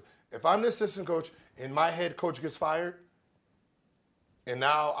God, if I'm the assistant coach and my head coach gets fired, and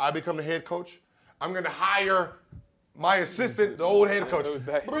now I become the head coach, I'm gonna hire my assistant, the old head coach.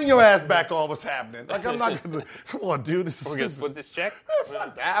 Bring your ass back on. What's happening? Like I'm not gonna. Come on, dude. This is We're gonna split this check.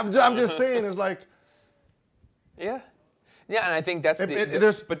 I'm just saying. It's like. Yeah. Yeah, and I think that's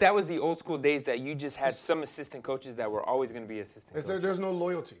But that was the old school days that you just had some assistant coaches that were always going to be assistant coaches. There's no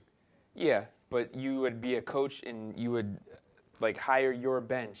loyalty. Yeah, but you would be a coach and you would like hire your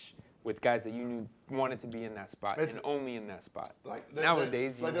bench with guys that you knew wanted to be in that spot and only in that spot.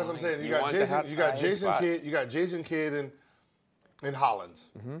 Nowadays, that's what I'm saying. You got Jason Kidd and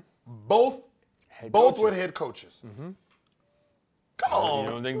Hollins. Mm-hmm. Both with head coaches. Mm-hmm. Come on.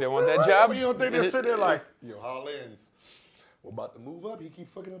 You don't think they want that job? You don't think they're sitting there like, yo, Hollins, we're about to move up. He keep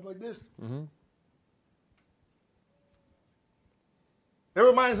fucking up like this. Mm-hmm. It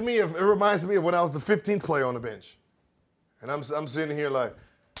reminds me of when I was the 15th player on the bench, and I'm sitting here like,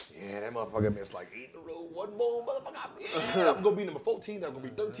 yeah, that motherfucker missed like 8 in a row, one more motherfucker. Yeah, I'm gonna be number 14. I'm gonna be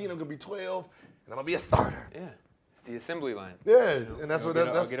 13. I'm gonna be 12, and I'm gonna be a starter. Yeah, it's the assembly line. Yeah, and that's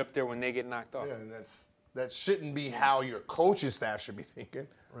I'll get up there when they get knocked off. Yeah, and that shouldn't be how your coaching staff should be thinking.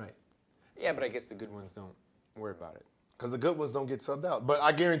 Right. Yeah, but I guess the good ones don't worry about it. Because the good ones don't get subbed out. But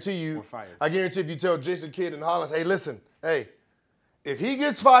I guarantee you, Or fired. if you tell Jason Kidd and Hollins, hey, listen, if he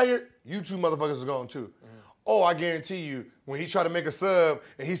gets fired, you two motherfuckers are going too. Mm-hmm. Oh, I guarantee you, when he try to make a sub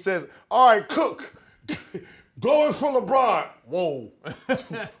and he says, all right, Cook, going for LeBron. Whoa.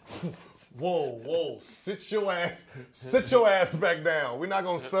 Whoa. Sit your ass back down. We're not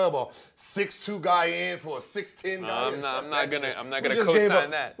gonna sub a 6'2" guy in for a 6'10" guy. I'm not gonna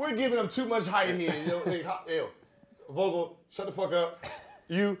co-sign that. We're giving him too much height here. Hey, Vogel, shut the fuck up.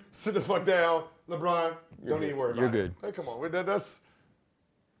 You sit the fuck down. LeBron, don't even worry about it. You're good. Hey, come on. That's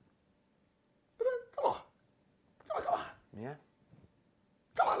come on. Yeah.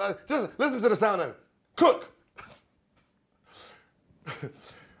 Come on. Just listen to the sound of it. Cook.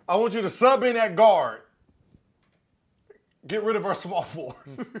 I want you to sub in at guard. Get rid of our small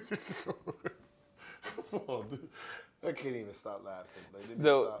forwards. Come on, dude. I can't even stop laughing.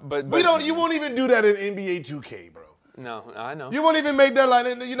 You won't even do that in NBA 2K, bro. No, I know. You won't even make that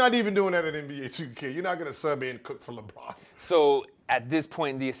line. You're not even doing that in NBA 2K. You're not gonna sub in Cook for LeBron. So at this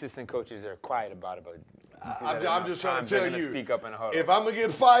point, the assistant coaches are quiet about it. But I'm just trying to tell you. Speak up in a huddle. If I'm gonna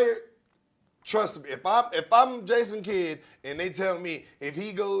get fired, trust me. If I'm Jason Kidd and they tell me if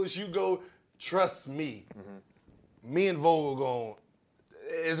he goes, you go. Trust me. Mm-hmm. Me and Vogel going.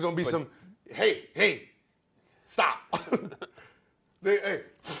 It's gonna be some. Hey, stop. Hey,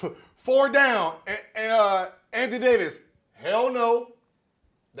 4 down. Anthony Davis. Hell no.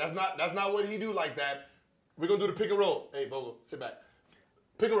 That's not what he do like that. We're gonna do the pick and roll. Hey, Vogel, sit back.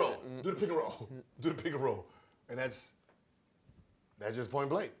 Pick and roll. Do the pick and roll. Do the pick and roll. And that's just point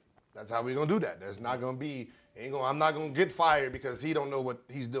blank. That's how we're gonna do that. There's not gonna be. I'm not gonna get fired because he don't know what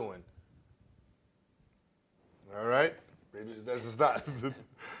he's doing. All right. Maybe that's not.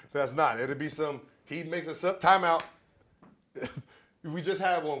 That's not. It'll be some. He makes a timeout. We just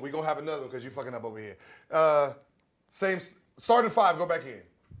had one. We're gonna have another one because you fucking up over here. Same starting 5. Go back in.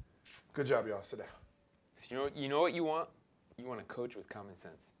 Good job, y'all. Sit down. So you know what you want? You want a coach with common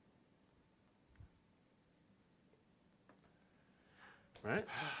sense. Right?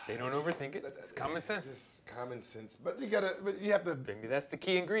 They don't overthink it. It's common sense. Just common sense. But you have to. Maybe that's the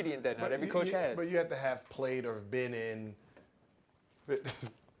key ingredient that not every coach has. But you have to have played or been in.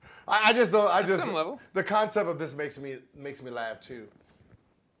 I just don't. At some level. The concept of this makes me laugh too.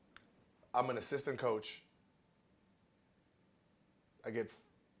 I'm an assistant coach. The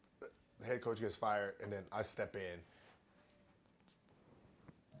head coach gets fired, and then I step in.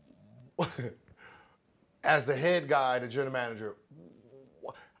 As the head guy, the general manager,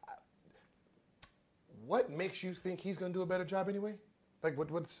 what makes you think he's going to do a better job anyway? Like,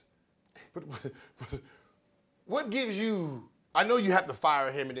 what gives you? I know you have to fire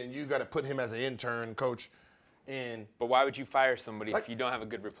him, and then you got to put him as an intern coach. But why would you fire somebody if you don't have a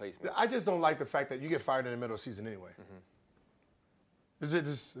good replacement? I just don't like the fact that you get fired in the middle of the season anyway. Mm-hmm.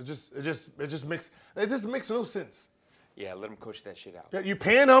 It just makes no sense. Yeah, let him coach that shit out. Yeah, you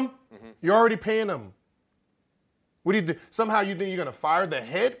paying him. Mm-hmm. You're already paying him. What do you do? Somehow you think you're gonna fire the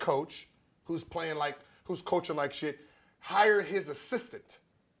head coach who's coaching like shit, hire his assistant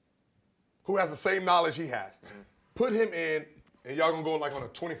who has the same knowledge he has. Mm-hmm. Put him in, and y'all gonna go like on a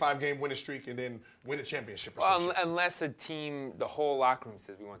 25-game winning streak and then win a championship or something. Unless a team, the whole locker room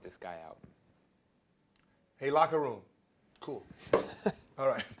says we want this guy out. Hey, locker room. Cool. All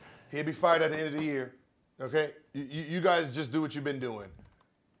right. He'll be fired at the end of the year. Okay? You guys just do what you've been doing.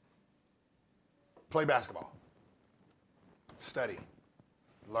 Play basketball. Study.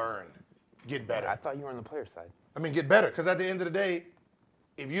 Learn. Get better. I thought you were on the player side. I mean, get better. Because at the end of the day,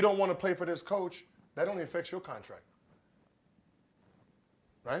 if you don't want to play for this coach, that only affects your contract.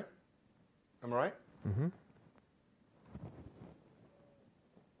 Right? Am I right? Mm-hmm.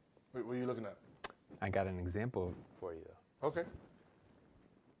 What are you looking at? I got an example for you, though. Okay.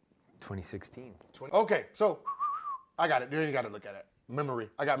 2016. Okay, so I got it. You ain't got to look at it. Memory.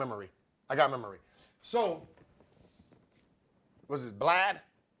 I got memory. So, was it Blatt?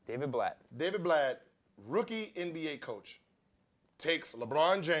 David Blatt. David Blatt, rookie NBA coach, takes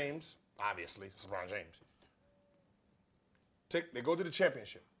LeBron James, obviously, it's LeBron James. They go to the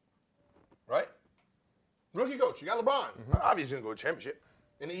championship, right? Rookie coach, you got LeBron. Obviously, going to go to championship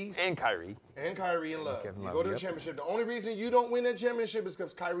in the East. And Kyrie. And Kyrie and Love. Kevin You Love, go to the yep. championship. The only reason you don't win that championship is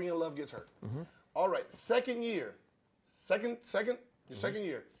because Kyrie and Love gets hurt. All right, second year. Your second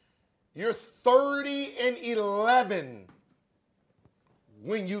year. You're 30-11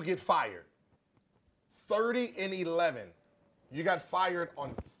 when you get fired. 30-11. You got fired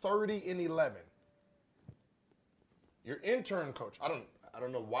on 30-11. Your intern coach, I don't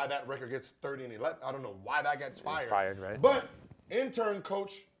know why that record gets 30-11. I don't know why that gets fired. Fired, right? But intern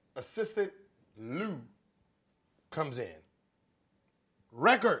coach, assistant Lou comes in.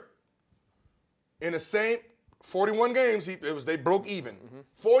 Record in the same 41 games. They broke even.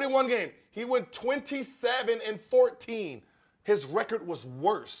 41 games. He went 27-14. His record was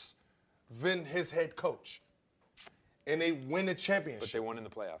worse than his head coach, and they win the championship. But they won in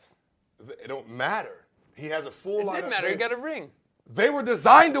the playoffs. It don't matter. He has a full It lineup. didn't matter. He got a ring. They were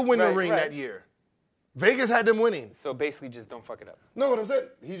designed to win the Right, ring right. that year. Vegas had them winning. So basically, just don't fuck it up. No, what I'm saying,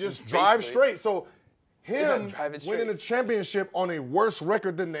 he just drives Basically. straight. So him drive it winning straight. the championship on a worse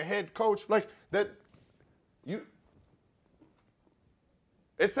record than the head coach, like that,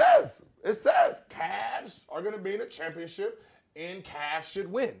 it says Cavs are going to be in a championship and Cavs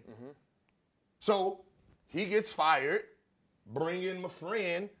should win. So he gets fired, bring in my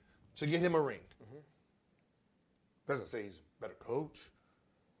friend to get him a ring. Doesn't say he's a better coach.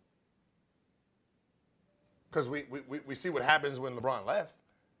 Because we see what happens when LeBron left.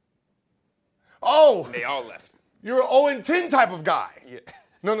 Oh, They all left. you're an 0-10 type of guy. Yeah.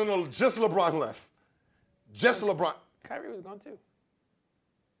 No, just LeBron left. Just LeBron. Kyrie was gone too.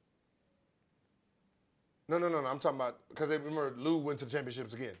 No, I'm talking about, because remember, Lou went to the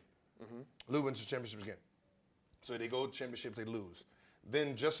championships again. Lou went to the championships again. So they go to championships, they lose.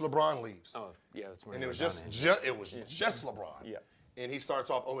 Then just LeBron leaves. Oh, yeah, that's when And they it was were just down just LeBron. Yeah. And he starts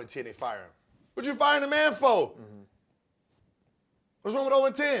off 0-10, they fire him. What you firing the man for? What's wrong with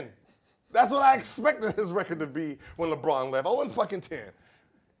 0-10? That's what I expected his record to be when LeBron left. 0-10.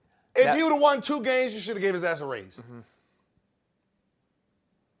 If he would have won 2 games, you should have gave his ass a raise.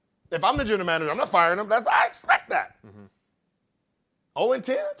 If I'm the general manager, I'm not firing him. I expect that.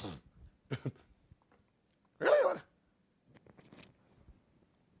 0-10? Really?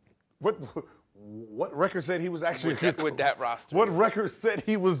 What record said he was actually with that roster. What record said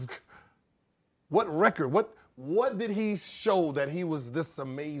he was? What record? What did he show that he was this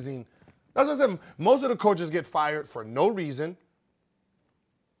amazing? That's what I said. Most of the coaches get fired for no reason.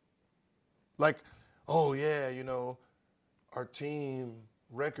 Like, oh yeah, our team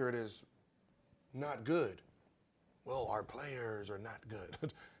record is not good. Well, our players are not good.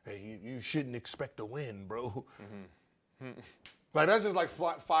 Hey, you shouldn't expect to win, bro. Like, that's just like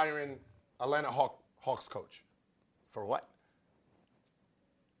firing Atlanta Hawks coach. For what?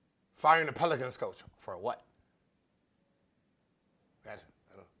 Firing the Pelicans coach. For what?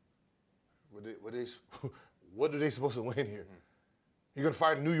 What are they supposed to win here? You're going to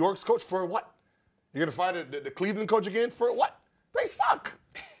fire the New York's coach for what? You're going to fire the Cleveland coach again for what? They suck.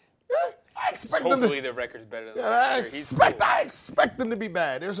 Yeah, I expect them to. Hopefully their record's better than I last year. expect them to be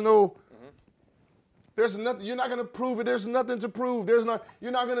bad. There's nothing. You're not gonna prove it. There's nothing to prove. You're not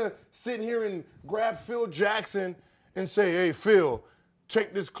gonna sit here and grab Phil Jackson and say, "Hey, Phil,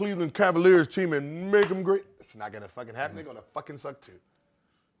 take this Cleveland Cavaliers team and make them great." It's not gonna fucking happen. They're gonna fucking suck too.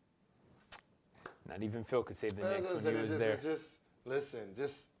 Not even Phil could save the Knicks when he was there.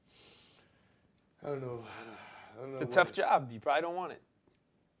 I don't know. It's a tough job. You probably don't want it.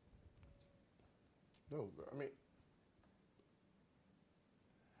 No,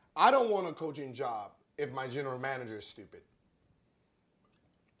 I don't want a coaching job if my general manager is stupid.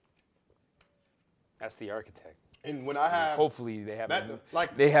 That's the architect. And when I have, Hopefully they have that, a,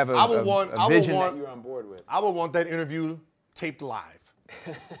 like, they have a vision that you're on board with. I would want that interview taped live.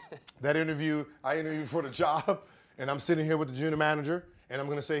 That interview, I interviewed for the job, and I'm sitting here with the general manager, and I'm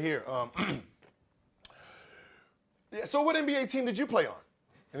going to say here, yeah, so what NBA team did you play on?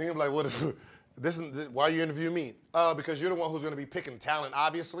 And he'll be like, why are you interviewing me? Because you're the one who's going to be picking talent,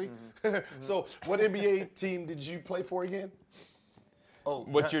 obviously. So what NBA team did you play for again? Oh,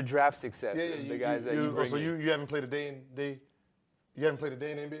 What's your draft success? Yeah, the guys that you bring so in? you haven't played a day in you haven't played a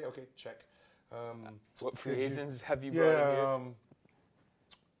day in the NBA? Okay, check. What free agents have you brought in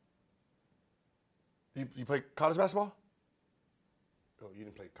here? You play college basketball? Oh, you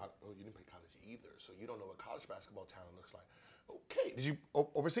didn't play college either, so you don't know what college basketball talent looks like. Okay, did you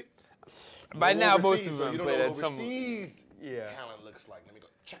oversee? By now, most overseas, of so them you don't played know at what some. overseas Yeah. talent looks like. Let me go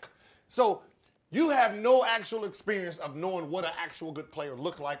check. So you have no actual experience of knowing what an actual good player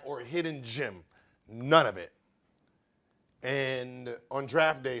look like or a hidden gem. None of it. And on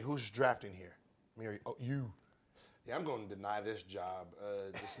draft day, who's drafting here? Me or you? Oh, you. Yeah, I'm going to deny this job.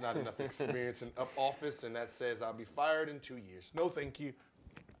 There's not enough experience in up office, and that says I'll be fired in 2 years. No, thank you.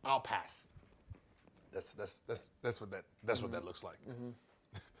 I'll pass. That's what that looks like.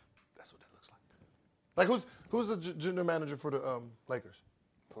 That's what that looks like. Like who's the general manager for the Lakers?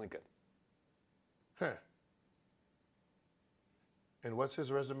 Pelinka. Huh. And what's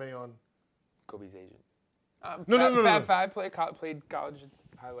his resume on? Kobe's agent. No. Fab Five played college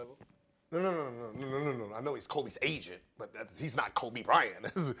at high level. No. I know he's Kobe's agent, but he's not Kobe Bryant.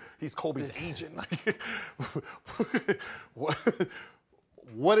 He's Kobe's agent.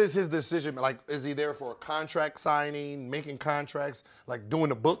 What is his decision? Like, is he there for a contract signing, making contracts, like doing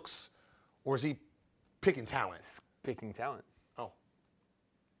the books, or is he picking talent? Picking talent. Oh.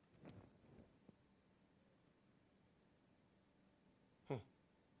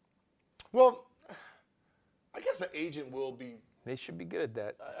 Well, I guess an agent will be. They should be good at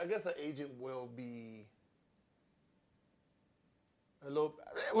that. I guess an agent will be a little.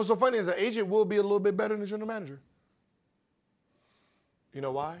 What's so funny is an agent will be a little bit better than a general manager. You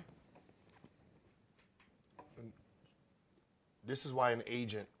know why? This is why an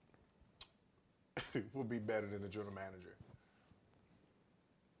agent will be better than a general manager.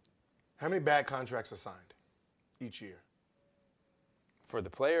 How many bad contracts are signed each year? For the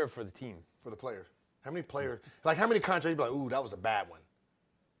player or for the team? For the players. How many players, like how many contracts you be like, ooh, that was a bad one?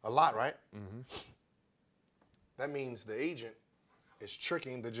 A lot, right? Mm-hmm. That means the agent is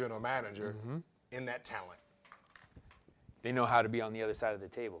tricking the general manager in that talent. They know how to be on the other side of the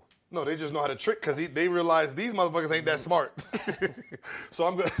table. No, they just know how to trick because they realize these motherfuckers ain't that smart. So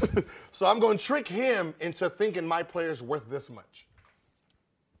I'm going to trick him into thinking my player's worth this much.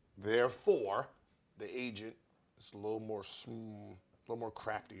 Therefore, the agent is a little more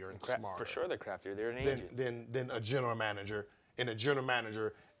craftier and smarter. For sure, they're craftier. They're an agent. Than a general manager, and a general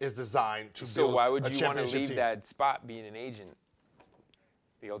manager is designed to build So why would a you want to championship leave team. that spot being an agent? It's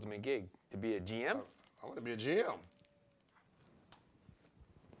the ultimate gig. To be a GM? I want to be a GM.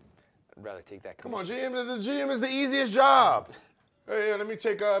 I'd rather take that. Come on, GM. The GM is the easiest job. Hey, let me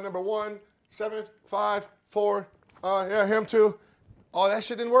take number 1, 7, 5, 4. Yeah, him too. Oh, that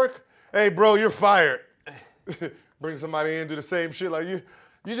shit didn't work? Hey, bro, you're fired. Bring somebody in, do the same shit like you.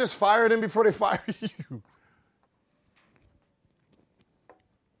 You just fired them before they fire you.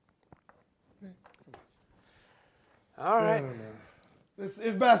 All right.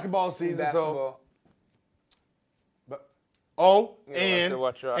 It's basketball season, Basketball. and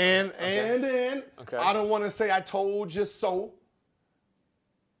Okay. I don't want to say I told you so,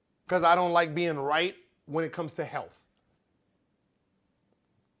 because I don't like being right when it comes to health.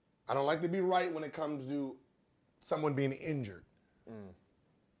 I don't like to be right when it comes to someone being injured.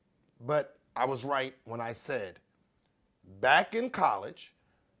 But I was right when I said, back in college,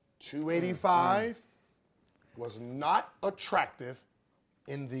 285 was not attractive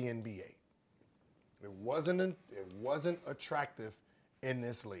in the NBA. It wasn't attractive in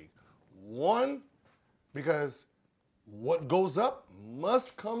this league. One, because what goes up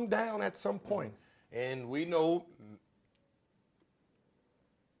must come down at some point. And we know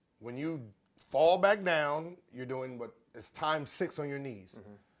when you fall back down, you're doing what is times 6 on your knees.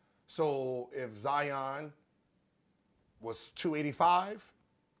 So if Zion was 285,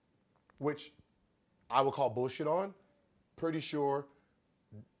 which I would call bullshit on, pretty sure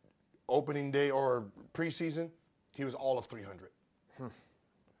opening day or preseason, he was all of 300.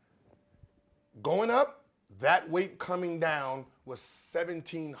 Going up, that weight coming down was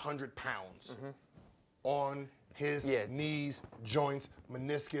 1,700 pounds on his knees, joints,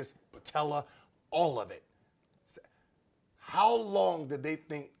 meniscus, patella, all of it. How long did they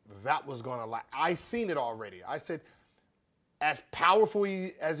think that was going to last? I seen it already. I said, as powerful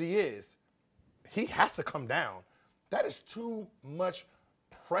as he is, he has to come down. That is too much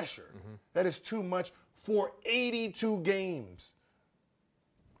pressure. That is too much for 82 games.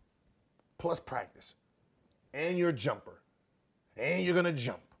 Plus practice. And you're a jumper. And you're going to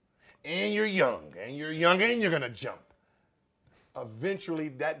jump. And you're young. And you're young and you're going to jump. Eventually,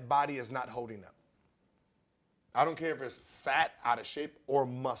 that body is not holding up. I don't care if it's fat, out of shape, or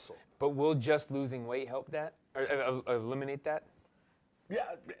muscle. But will just losing weight help that? Or eliminate that?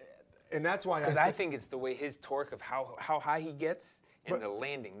 Yeah, and that's why Because I think it's the way his torque of how high he gets, and the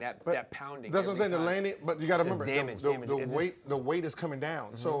landing, that pounding. That's what I'm saying. The landing, but you got to remember the weight is coming down.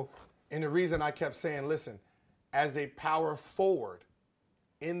 Mm-hmm. So, and the reason I kept saying, listen, as a power forward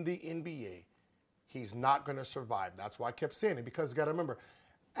in the NBA, he's not going to survive. That's why I kept saying it, because you got to remember,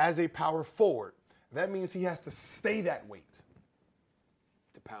 as a power forward, that means he has to stay that weight.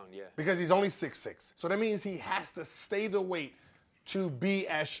 To pound, yeah. Because he's only 6'6". So that means he has to stay the weight to be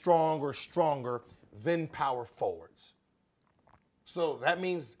as strong or stronger than power forwards. So that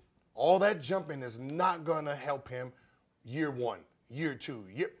means all that jumping is not going to help him year 1, year 2,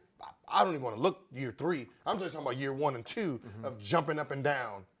 I don't even want to look year 3. I'm just talking about year 1 and 2 of jumping up and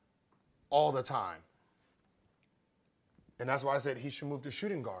down all the time. And that's why I said he should move to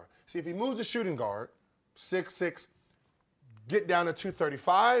shooting guard. See, if he moves to shooting guard, 6'6", get down to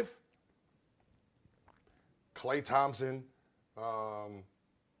 235, Klay Thompson,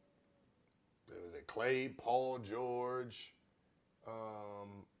 Klay, Paul George,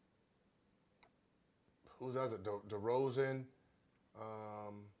 who's else? DeRozan,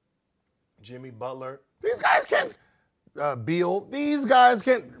 Jimmy Butler. These guys can't. Beal. These guys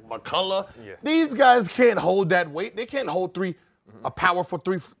can't. McCullough. Yeah. These guys can't hold that weight. They can't hold a powerful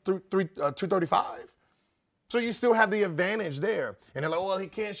 235. So you still have the advantage there. And they're like, well, he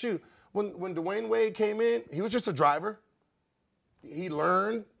can't shoot. When Dwayne Wade came in, he was just a driver. He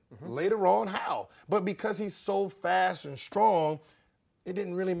learned later on how. But because he's so fast and strong, it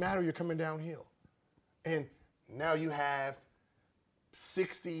didn't really matter. You're coming downhill. And now you have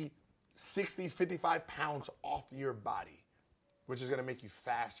 60, 55 pounds off your body, which is going to make you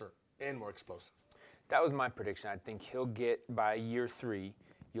faster and more explosive. That was my prediction. I think he'll get, by year 3,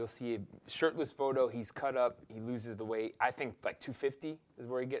 you'll see a shirtless photo. He's cut up. He loses the weight. I think like 250 is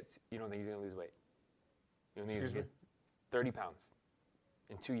where he gets. You don't think he's going to lose weight? You don't think he's going to get 30 pounds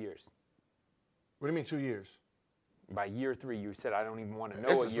in 2 years? What do you mean 2 years? By year 3, you said I don't even want to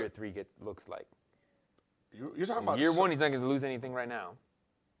know what year 3 looks like. You're talking about year 1. He's not going to lose anything right now.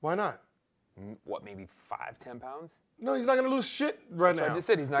 Why not? What, maybe 5-10 pounds? No, he's not going to lose shit right now. I just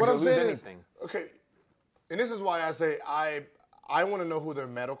said he's not going to lose anything. Okay, and this is why I say I want to know who their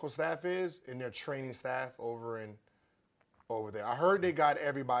medical staff is and their training staff over there. I heard they got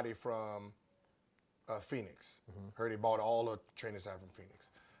everybody from Phoenix. Heard they bought all the training staff from Phoenix.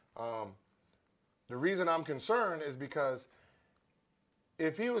 The reason I'm concerned is because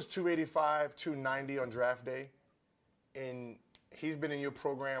if he was 285, 290 on draft day, and he's been in your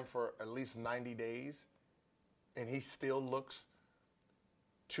program for at least 90 days, and he still looks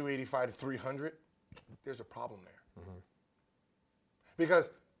 285 to 300, there's a problem there.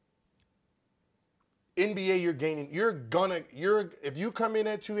 Because NBA, you're gaining. If you come in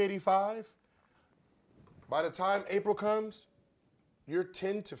at 285, by the time April comes, you're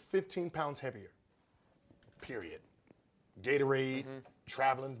 10 to 15 pounds heavier. Period. Gatorade,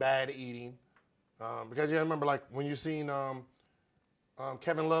 traveling, bad eating. Because you remember, like when you seen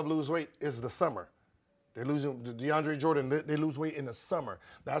Kevin Love lose weight, it's the summer. They're losing DeAndre Jordan. They lose weight in the summer.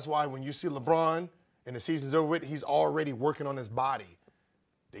 That's why when you see LeBron and the season's over with, he's already working on his body.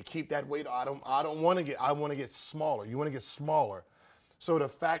 They keep that weight. I want to get smaller. You want to get smaller. So the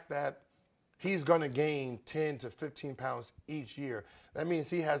fact that he's going to gain 10 to 15 pounds each year, that means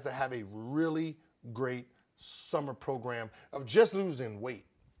he has to have a really great summer program of just losing weight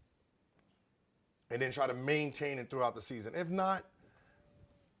and then try to maintain it throughout the season. If not,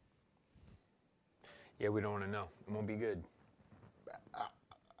 yeah, we don't want to know. It won't be good.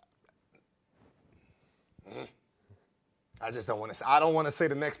 I just don't want to say. I don't want to say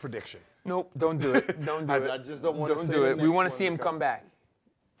the next prediction. Nope, don't do it. Don't do it. I just don't want to say do the it. next We want to one see him come back.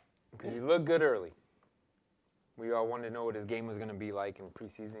 Because he looked good early. We all wanted to know what his game was going to be like in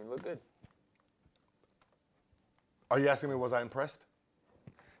preseason. He looked good. Are you asking me, was I impressed?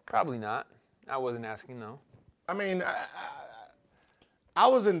 Probably not. I wasn't asking, no. I mean, I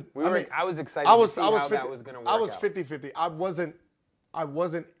was in. I was excited to see how that was going to work out. I was 50-50.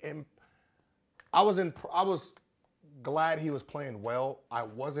 I was glad he was playing well. I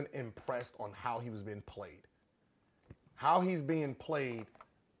wasn't impressed on how he was being played. How he's being played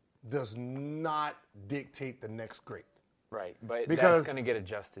does not dictate the next great. Right, but that's going to get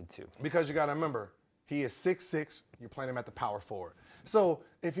adjusted too. Because you got to remember, he is 6'6", you're playing him at the power forward. So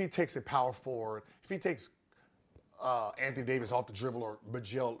if he takes a power forward, if he takes Anthony Davis off the dribble or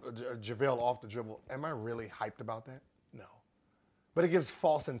JaVale off the dribble, am I really hyped about that? No. But it gives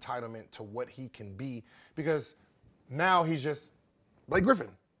false entitlement to what he can be because now he's just Blake Griffin.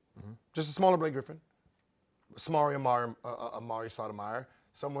 Just a smaller Blake Griffin. Amari Stoudemire.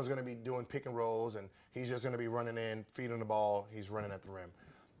 Someone's going to be doing pick and rolls, and he's just going to be running in, feeding the ball. He's running at the rim.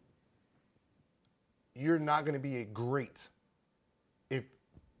 You're not going to be a great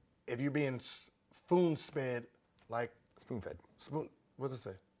if you're being spoon-fed, like Spoon-fed. What does it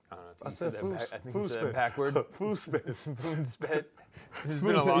say? I don't know. I said food. I think Food you said sped. that backward. Food sped. Spoon-fed. This has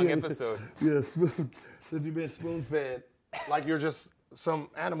been a long episode. Yeah, so if you've been spoon-fed, like you're just some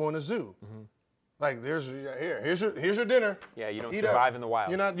animal in a zoo. Like here's your dinner. Yeah, you don't Eat survive up. in the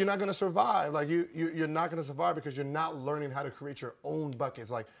wild. You're not gonna survive. Like you're not gonna survive because you're not learning how to create your own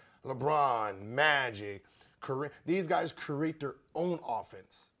buckets. Like LeBron, Magic, Kareem. These guys create their own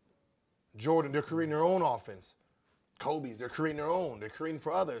offense. Jordan, they're creating their own offense. Kobe's, they're creating their own. They're creating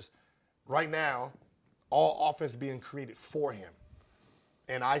for others. Right now, all offense being created for him.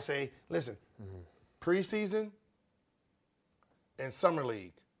 And I say, listen, preseason and summer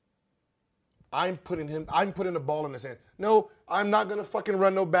league, I'm putting the ball in his hand. No, I'm not gonna fucking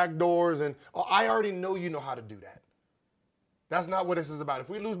run no back doors, and I already know you know how to do that. That's not what this is about. If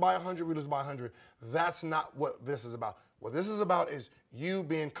we lose by 100, we lose by 100. That's not what this is about. What this is about is you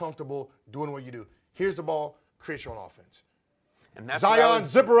being comfortable doing what you do. Here's the ball, create your own offense. And that's Zion,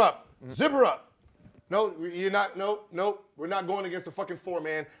 zip her up. Zip her up. No, you're not. No. We're not going against the fucking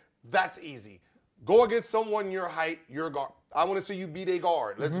 4-man. That's easy. Go against someone your height, your guard. I want to see you beat a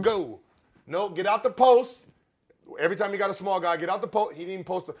guard. Let's go. No, get out the post. Every time you got a small guy, get out the post. He didn't even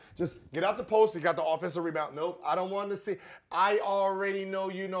post. Just get out the post. He got the offensive rebound. Nope, I don't want to see. I already know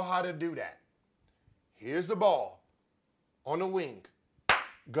you know how to do that. Here's the ball on the wing.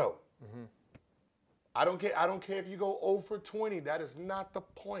 Go. I don't care if you go 0 for 20. That is not the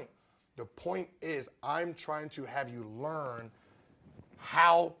point. The point is I'm trying to have you learn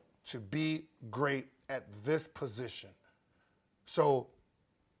how to be great at this position. So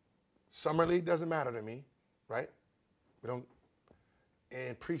summer league doesn't matter to me, right?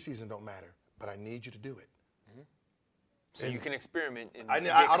 And preseason don't matter, but I need you to do it. So you can experiment. I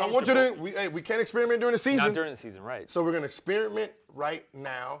don't want you to. We can't experiment during the season. Not during the season, right? So we're gonna experiment right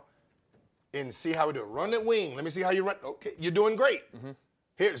now, and see how we do it. Run that wing. Let me see how you run. Okay, you're doing great.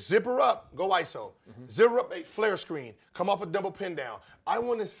 Here, zip her up. Go ISO. Zip her up. A flare screen. Come off a double pin down. I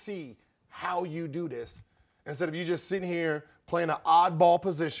want to see how you do this instead of you just sitting here playing an oddball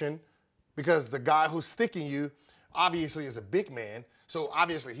position because the guy who's sticking you obviously is a big man. So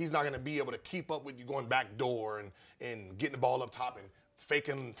obviously he's not going to be able to keep up with you going back door and getting the ball up top and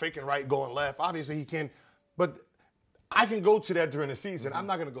faking right, going left. Obviously he can, but I can go to that during the season. I'm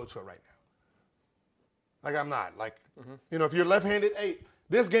not going to go to it right now. Like I'm not. Like, if you're left-handed, hey,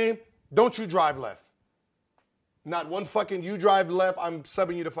 this game, don't you drive left. Not one fucking you drive left, I'm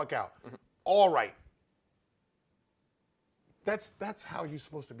subbing you the fuck out. All right. That's how you're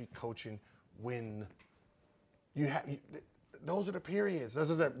supposed to be coaching when you have. Those are the periods. This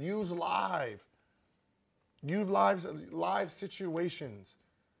is that. Use live situations.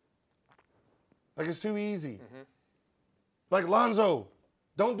 Like it's too easy. Like Lonzo,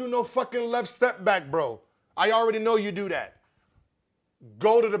 don't do no fucking left step back, bro. I already know you do that.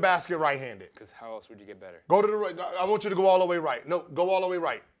 Go to the basket right-handed. Because how else would you get better? Go to the right. I want you to go all the way right. No, go all the way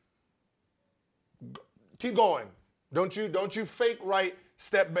right. Keep going. Don't you fake right,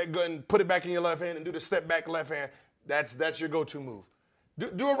 step back, go and put it back in your left hand and do the step back left hand. That's your go-to move.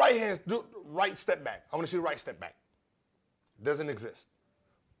 Do a right hand, do right step back. I want to see the right step back. Doesn't exist.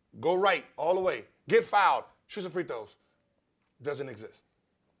 Go right all the way. Get fouled. Shoot some free throws. Doesn't exist.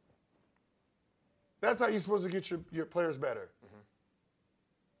 That's how you're supposed to get your players better.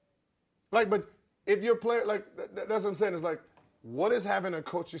 Like, but if your player, like, that's what I'm saying. It's like, what is having a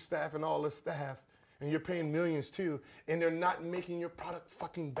coaching staff and all this staff, and you're paying millions too, and they're not making your product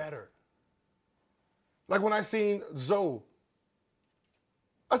fucking better? Like when I seen Zoe,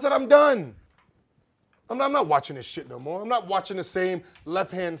 I said, I'm done. I'm not watching this shit no more. I'm not watching the same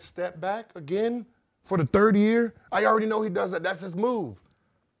left-hand step back again for the third year. I already know he does that. That's his move.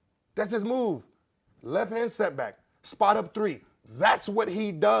 That's his move. Left-hand step back, spot up three. That's what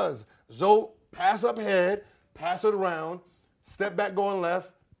he does. Zoe, pass up head, pass it around, step back going left,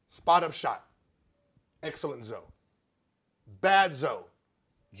 spot up shot. Excellent Zoe. Bad Zoe,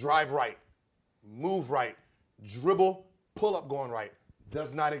 drive right, move right, dribble, pull up going right.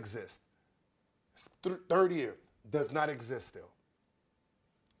 Does not exist. Third year, does not exist still.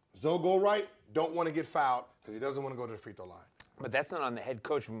 Zoe go right, don't want to get fouled because he doesn't want to go to the free throw line. But that's not on the head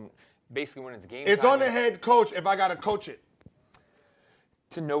coach. Basically, when it's game It's time, on the head coach if I got to coach it.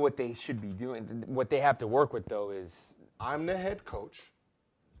 to know what they should be doing. What they have to work with, though, is... I'm the head coach.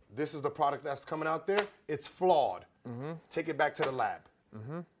 This is the product that's coming out there. It's flawed. Take it back to the lab.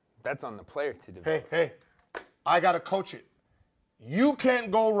 That's on the player to develop. Hey, I got to coach it. You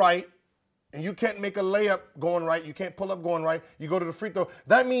can't go right and you can't make a layup going right, you can't pull up going right, you go to the free throw,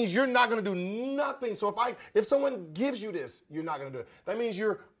 that means you're not going to do nothing. So if someone gives you this, you're not going to do it. That means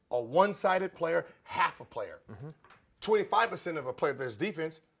you're a one-sided player, half a player. 25% of a player if there's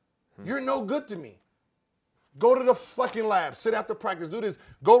defense, you're no good to me. Go to the fucking lab, sit after practice, do this,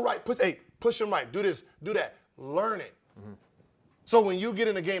 go right, push him right, do this, do that. Learn it. So when you get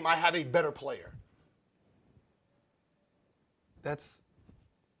in the game, I have a better player. But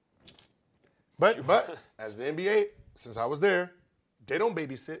as the NBA, since I was there, they don't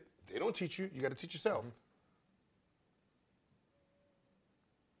babysit. They don't teach you. You got to teach yourself.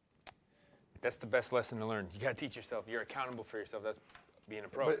 That's the best lesson to learn. You got to teach yourself. You're accountable for yourself. That's being a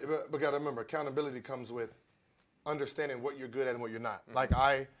pro. But got to remember, accountability comes with understanding what you're good at and what you're not. Like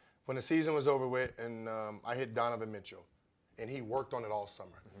when the season was over with, and I hit Donovan Mitchell, and he worked on it all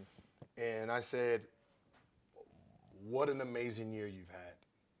summer. And I said, what an amazing year you've had,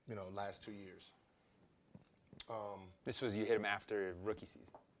 last 2 years. This was you hit him after rookie season.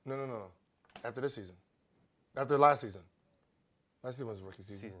 No. After this season. After last season. Last season was rookie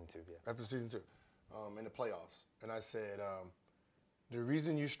season. Season 2, yeah. After season 2, in the playoffs. And I said, the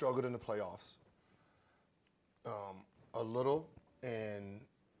reason you struggled in the playoffs a little, and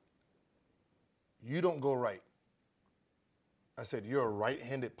you don't go right. I said, you're a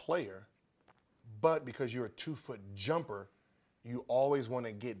right-handed player, but because you're a 2-foot jumper, you always want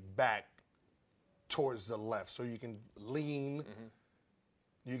to get back towards the left so you can lean.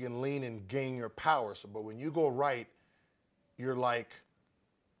 You can lean and gain your power. But when you go right, you're like,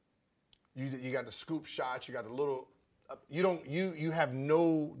 you got the scoop shots, you got the little, you have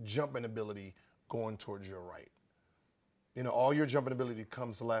no jumping ability going towards your right. All your jumping ability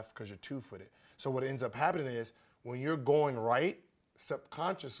comes left because you're 2-footed. So what ends up happening is when you're going right,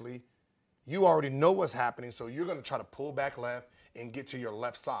 subconsciously, you already know what's happening, so you're going to try to pull back left and get to your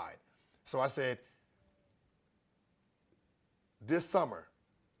left side. So I said, this summer,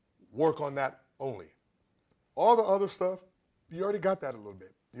 work on that only. All the other stuff, you already got that a little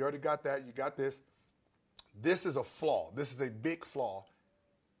bit. You already got that. You got this. This is a flaw. This is a big flaw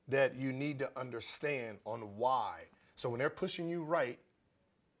that you need to understand on why. So when they're pushing you right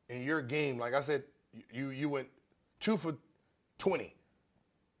in your game, like I said, you went 2 for 20.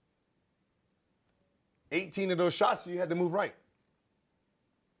 18 of those shots, you had to move right.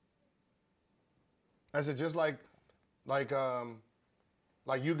 I said, just like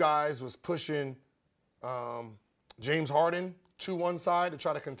you guys was pushing James Harden to one side to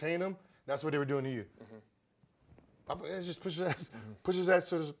try to contain him. That's what they were doing to you. It's just push his ass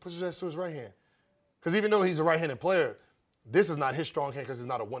to his right hand. Because even though he's a right-handed player, this is not his strong hand because he's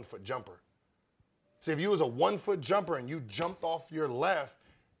not a 1-foot jumper. See, if you was a 1-foot jumper and you jumped off your left,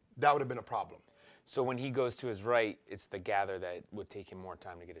 that would have been a problem. So when he goes to his right, it's the gather that would take him more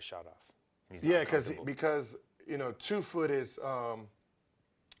time to get a shot off. Yeah, because 2-foot is a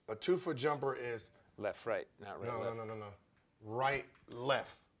 2-foot jumper is left, right, not right. No. Right,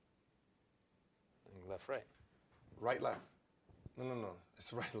 left. Left, right. Right, left. No.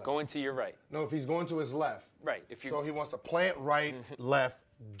 It's right, left. Going to your right. No, if he's going to his left. Right. So he wants to plant right, left,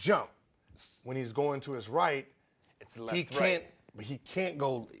 jump. When he's going to his right, it's left, right. He can't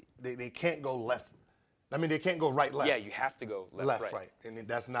go. They can't go left. I mean, they can't go right, left. Yeah, you have to go left, right. And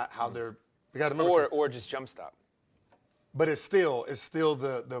that's not how they're. You got to remember. Or just jump stop. But it's still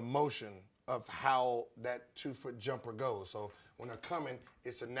the motion of how that 2-foot jumper goes. So when they're coming,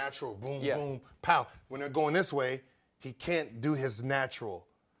 it's a natural boom, boom, pow. When they're going this way, he can't do his natural.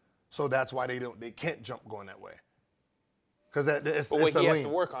 So that's why they can't jump going that way. Because what he has to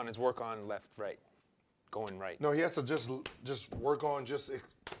work on is left, right, going right. No, he has to just work on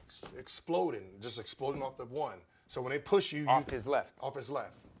exploding off the one. So when they push you, his left. Off his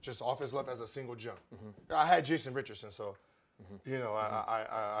left. Just off his left as a single jump. I had Jason Richardson, so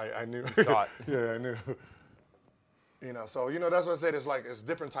I knew. You saw it. Yeah, I knew. So that's what I said. It's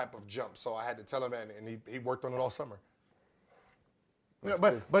different type of jump. So I had to tell him that, and he worked on it all summer.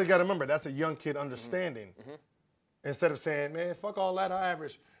 But you got to remember, that's a young kid understanding. Instead of saying, man, fuck all that, I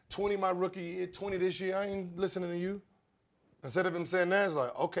averaged 20 my rookie year, 20 this year, I ain't listening to you. Instead of him saying that, it's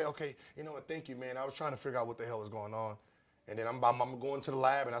like, okay, you know what, thank you, man. I was trying to figure out what the hell was going on. And then I'm going to the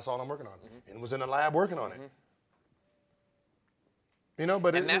lab, and that's all I'm working on. And was in the lab working on it.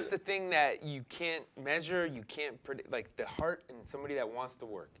 But that's the thing that you can't measure, you can't predict, like the heart in somebody that wants to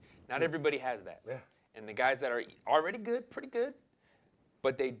work. Not everybody has that. Yeah. And the guys that are already good, pretty good,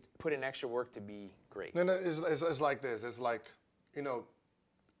 but they put in extra work to be great. No, it's like this. It's like,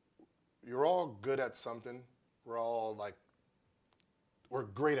 you're all good at something. We're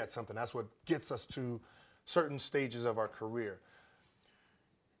great at something. That's what gets us to certain stages of our career.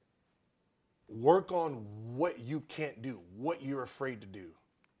 work on what you can't do, what you're afraid to do.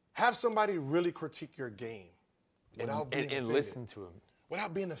 Have somebody really critique your game without being offended. And listen to him.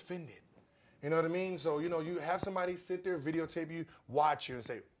 Without being offended. You know what I mean? So, you have somebody sit there, videotape you, watch you, and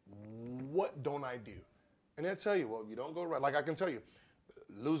say, what don't I do? And they'll tell you, well, you don't go right. Like I can tell you,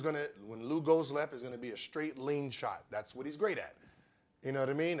 when Lou goes left, it's gonna be a straight lean shot. That's what he's great at. You know what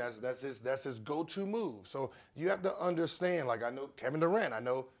I mean? That's his go-to move. So you have to understand, like I know Kevin Durant, I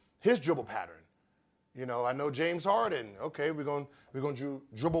know his dribble pattern. I know James Harden. Okay, we're gonna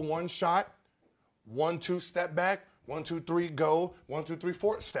dribble one shot, 1, 2, step back, 1, 2, 3, go, 1, 2, 3,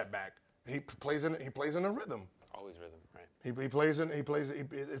 4, step back. He plays in a rhythm. Always rhythm, right?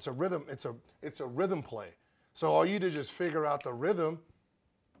 It's a rhythm. It's a rhythm play. So all you do is just figure out the rhythm.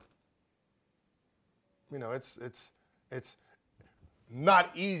 It's not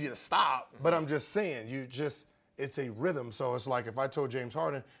easy to stop, but I'm just saying, it's a rhythm. So it's like if I told James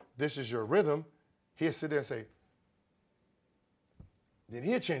Harden, this is your rhythm, he'd sit there and say, then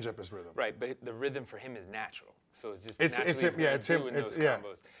he'd change up his rhythm. Right, but the rhythm for him is natural. So it's just it's him. Yeah, it's him. Those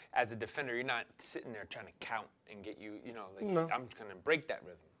combos. As a defender, you're not sitting there trying to count and get you. No. I'm going to break that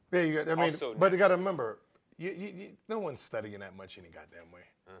rhythm. Yeah, but you got to remember, no one's studying that much any goddamn way.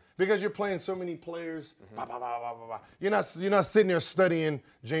 Because you're playing so many players. Blah, blah, blah, blah, blah, blah. You're not sitting there studying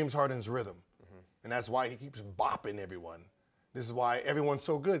James Harden's rhythm, and that's why he keeps bopping everyone. This is why everyone's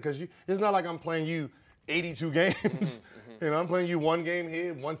so good, because it's not like I'm playing you 82 games. I'm playing you one game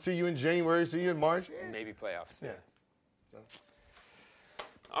here, see you in January, see you in March. Yeah. Maybe playoffs. Yeah. So.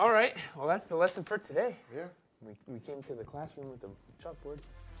 All right. Well, that's the lesson for today. Yeah. We came to the classroom with the chalkboard.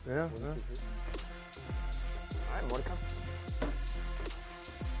 Yeah. All right, more to come.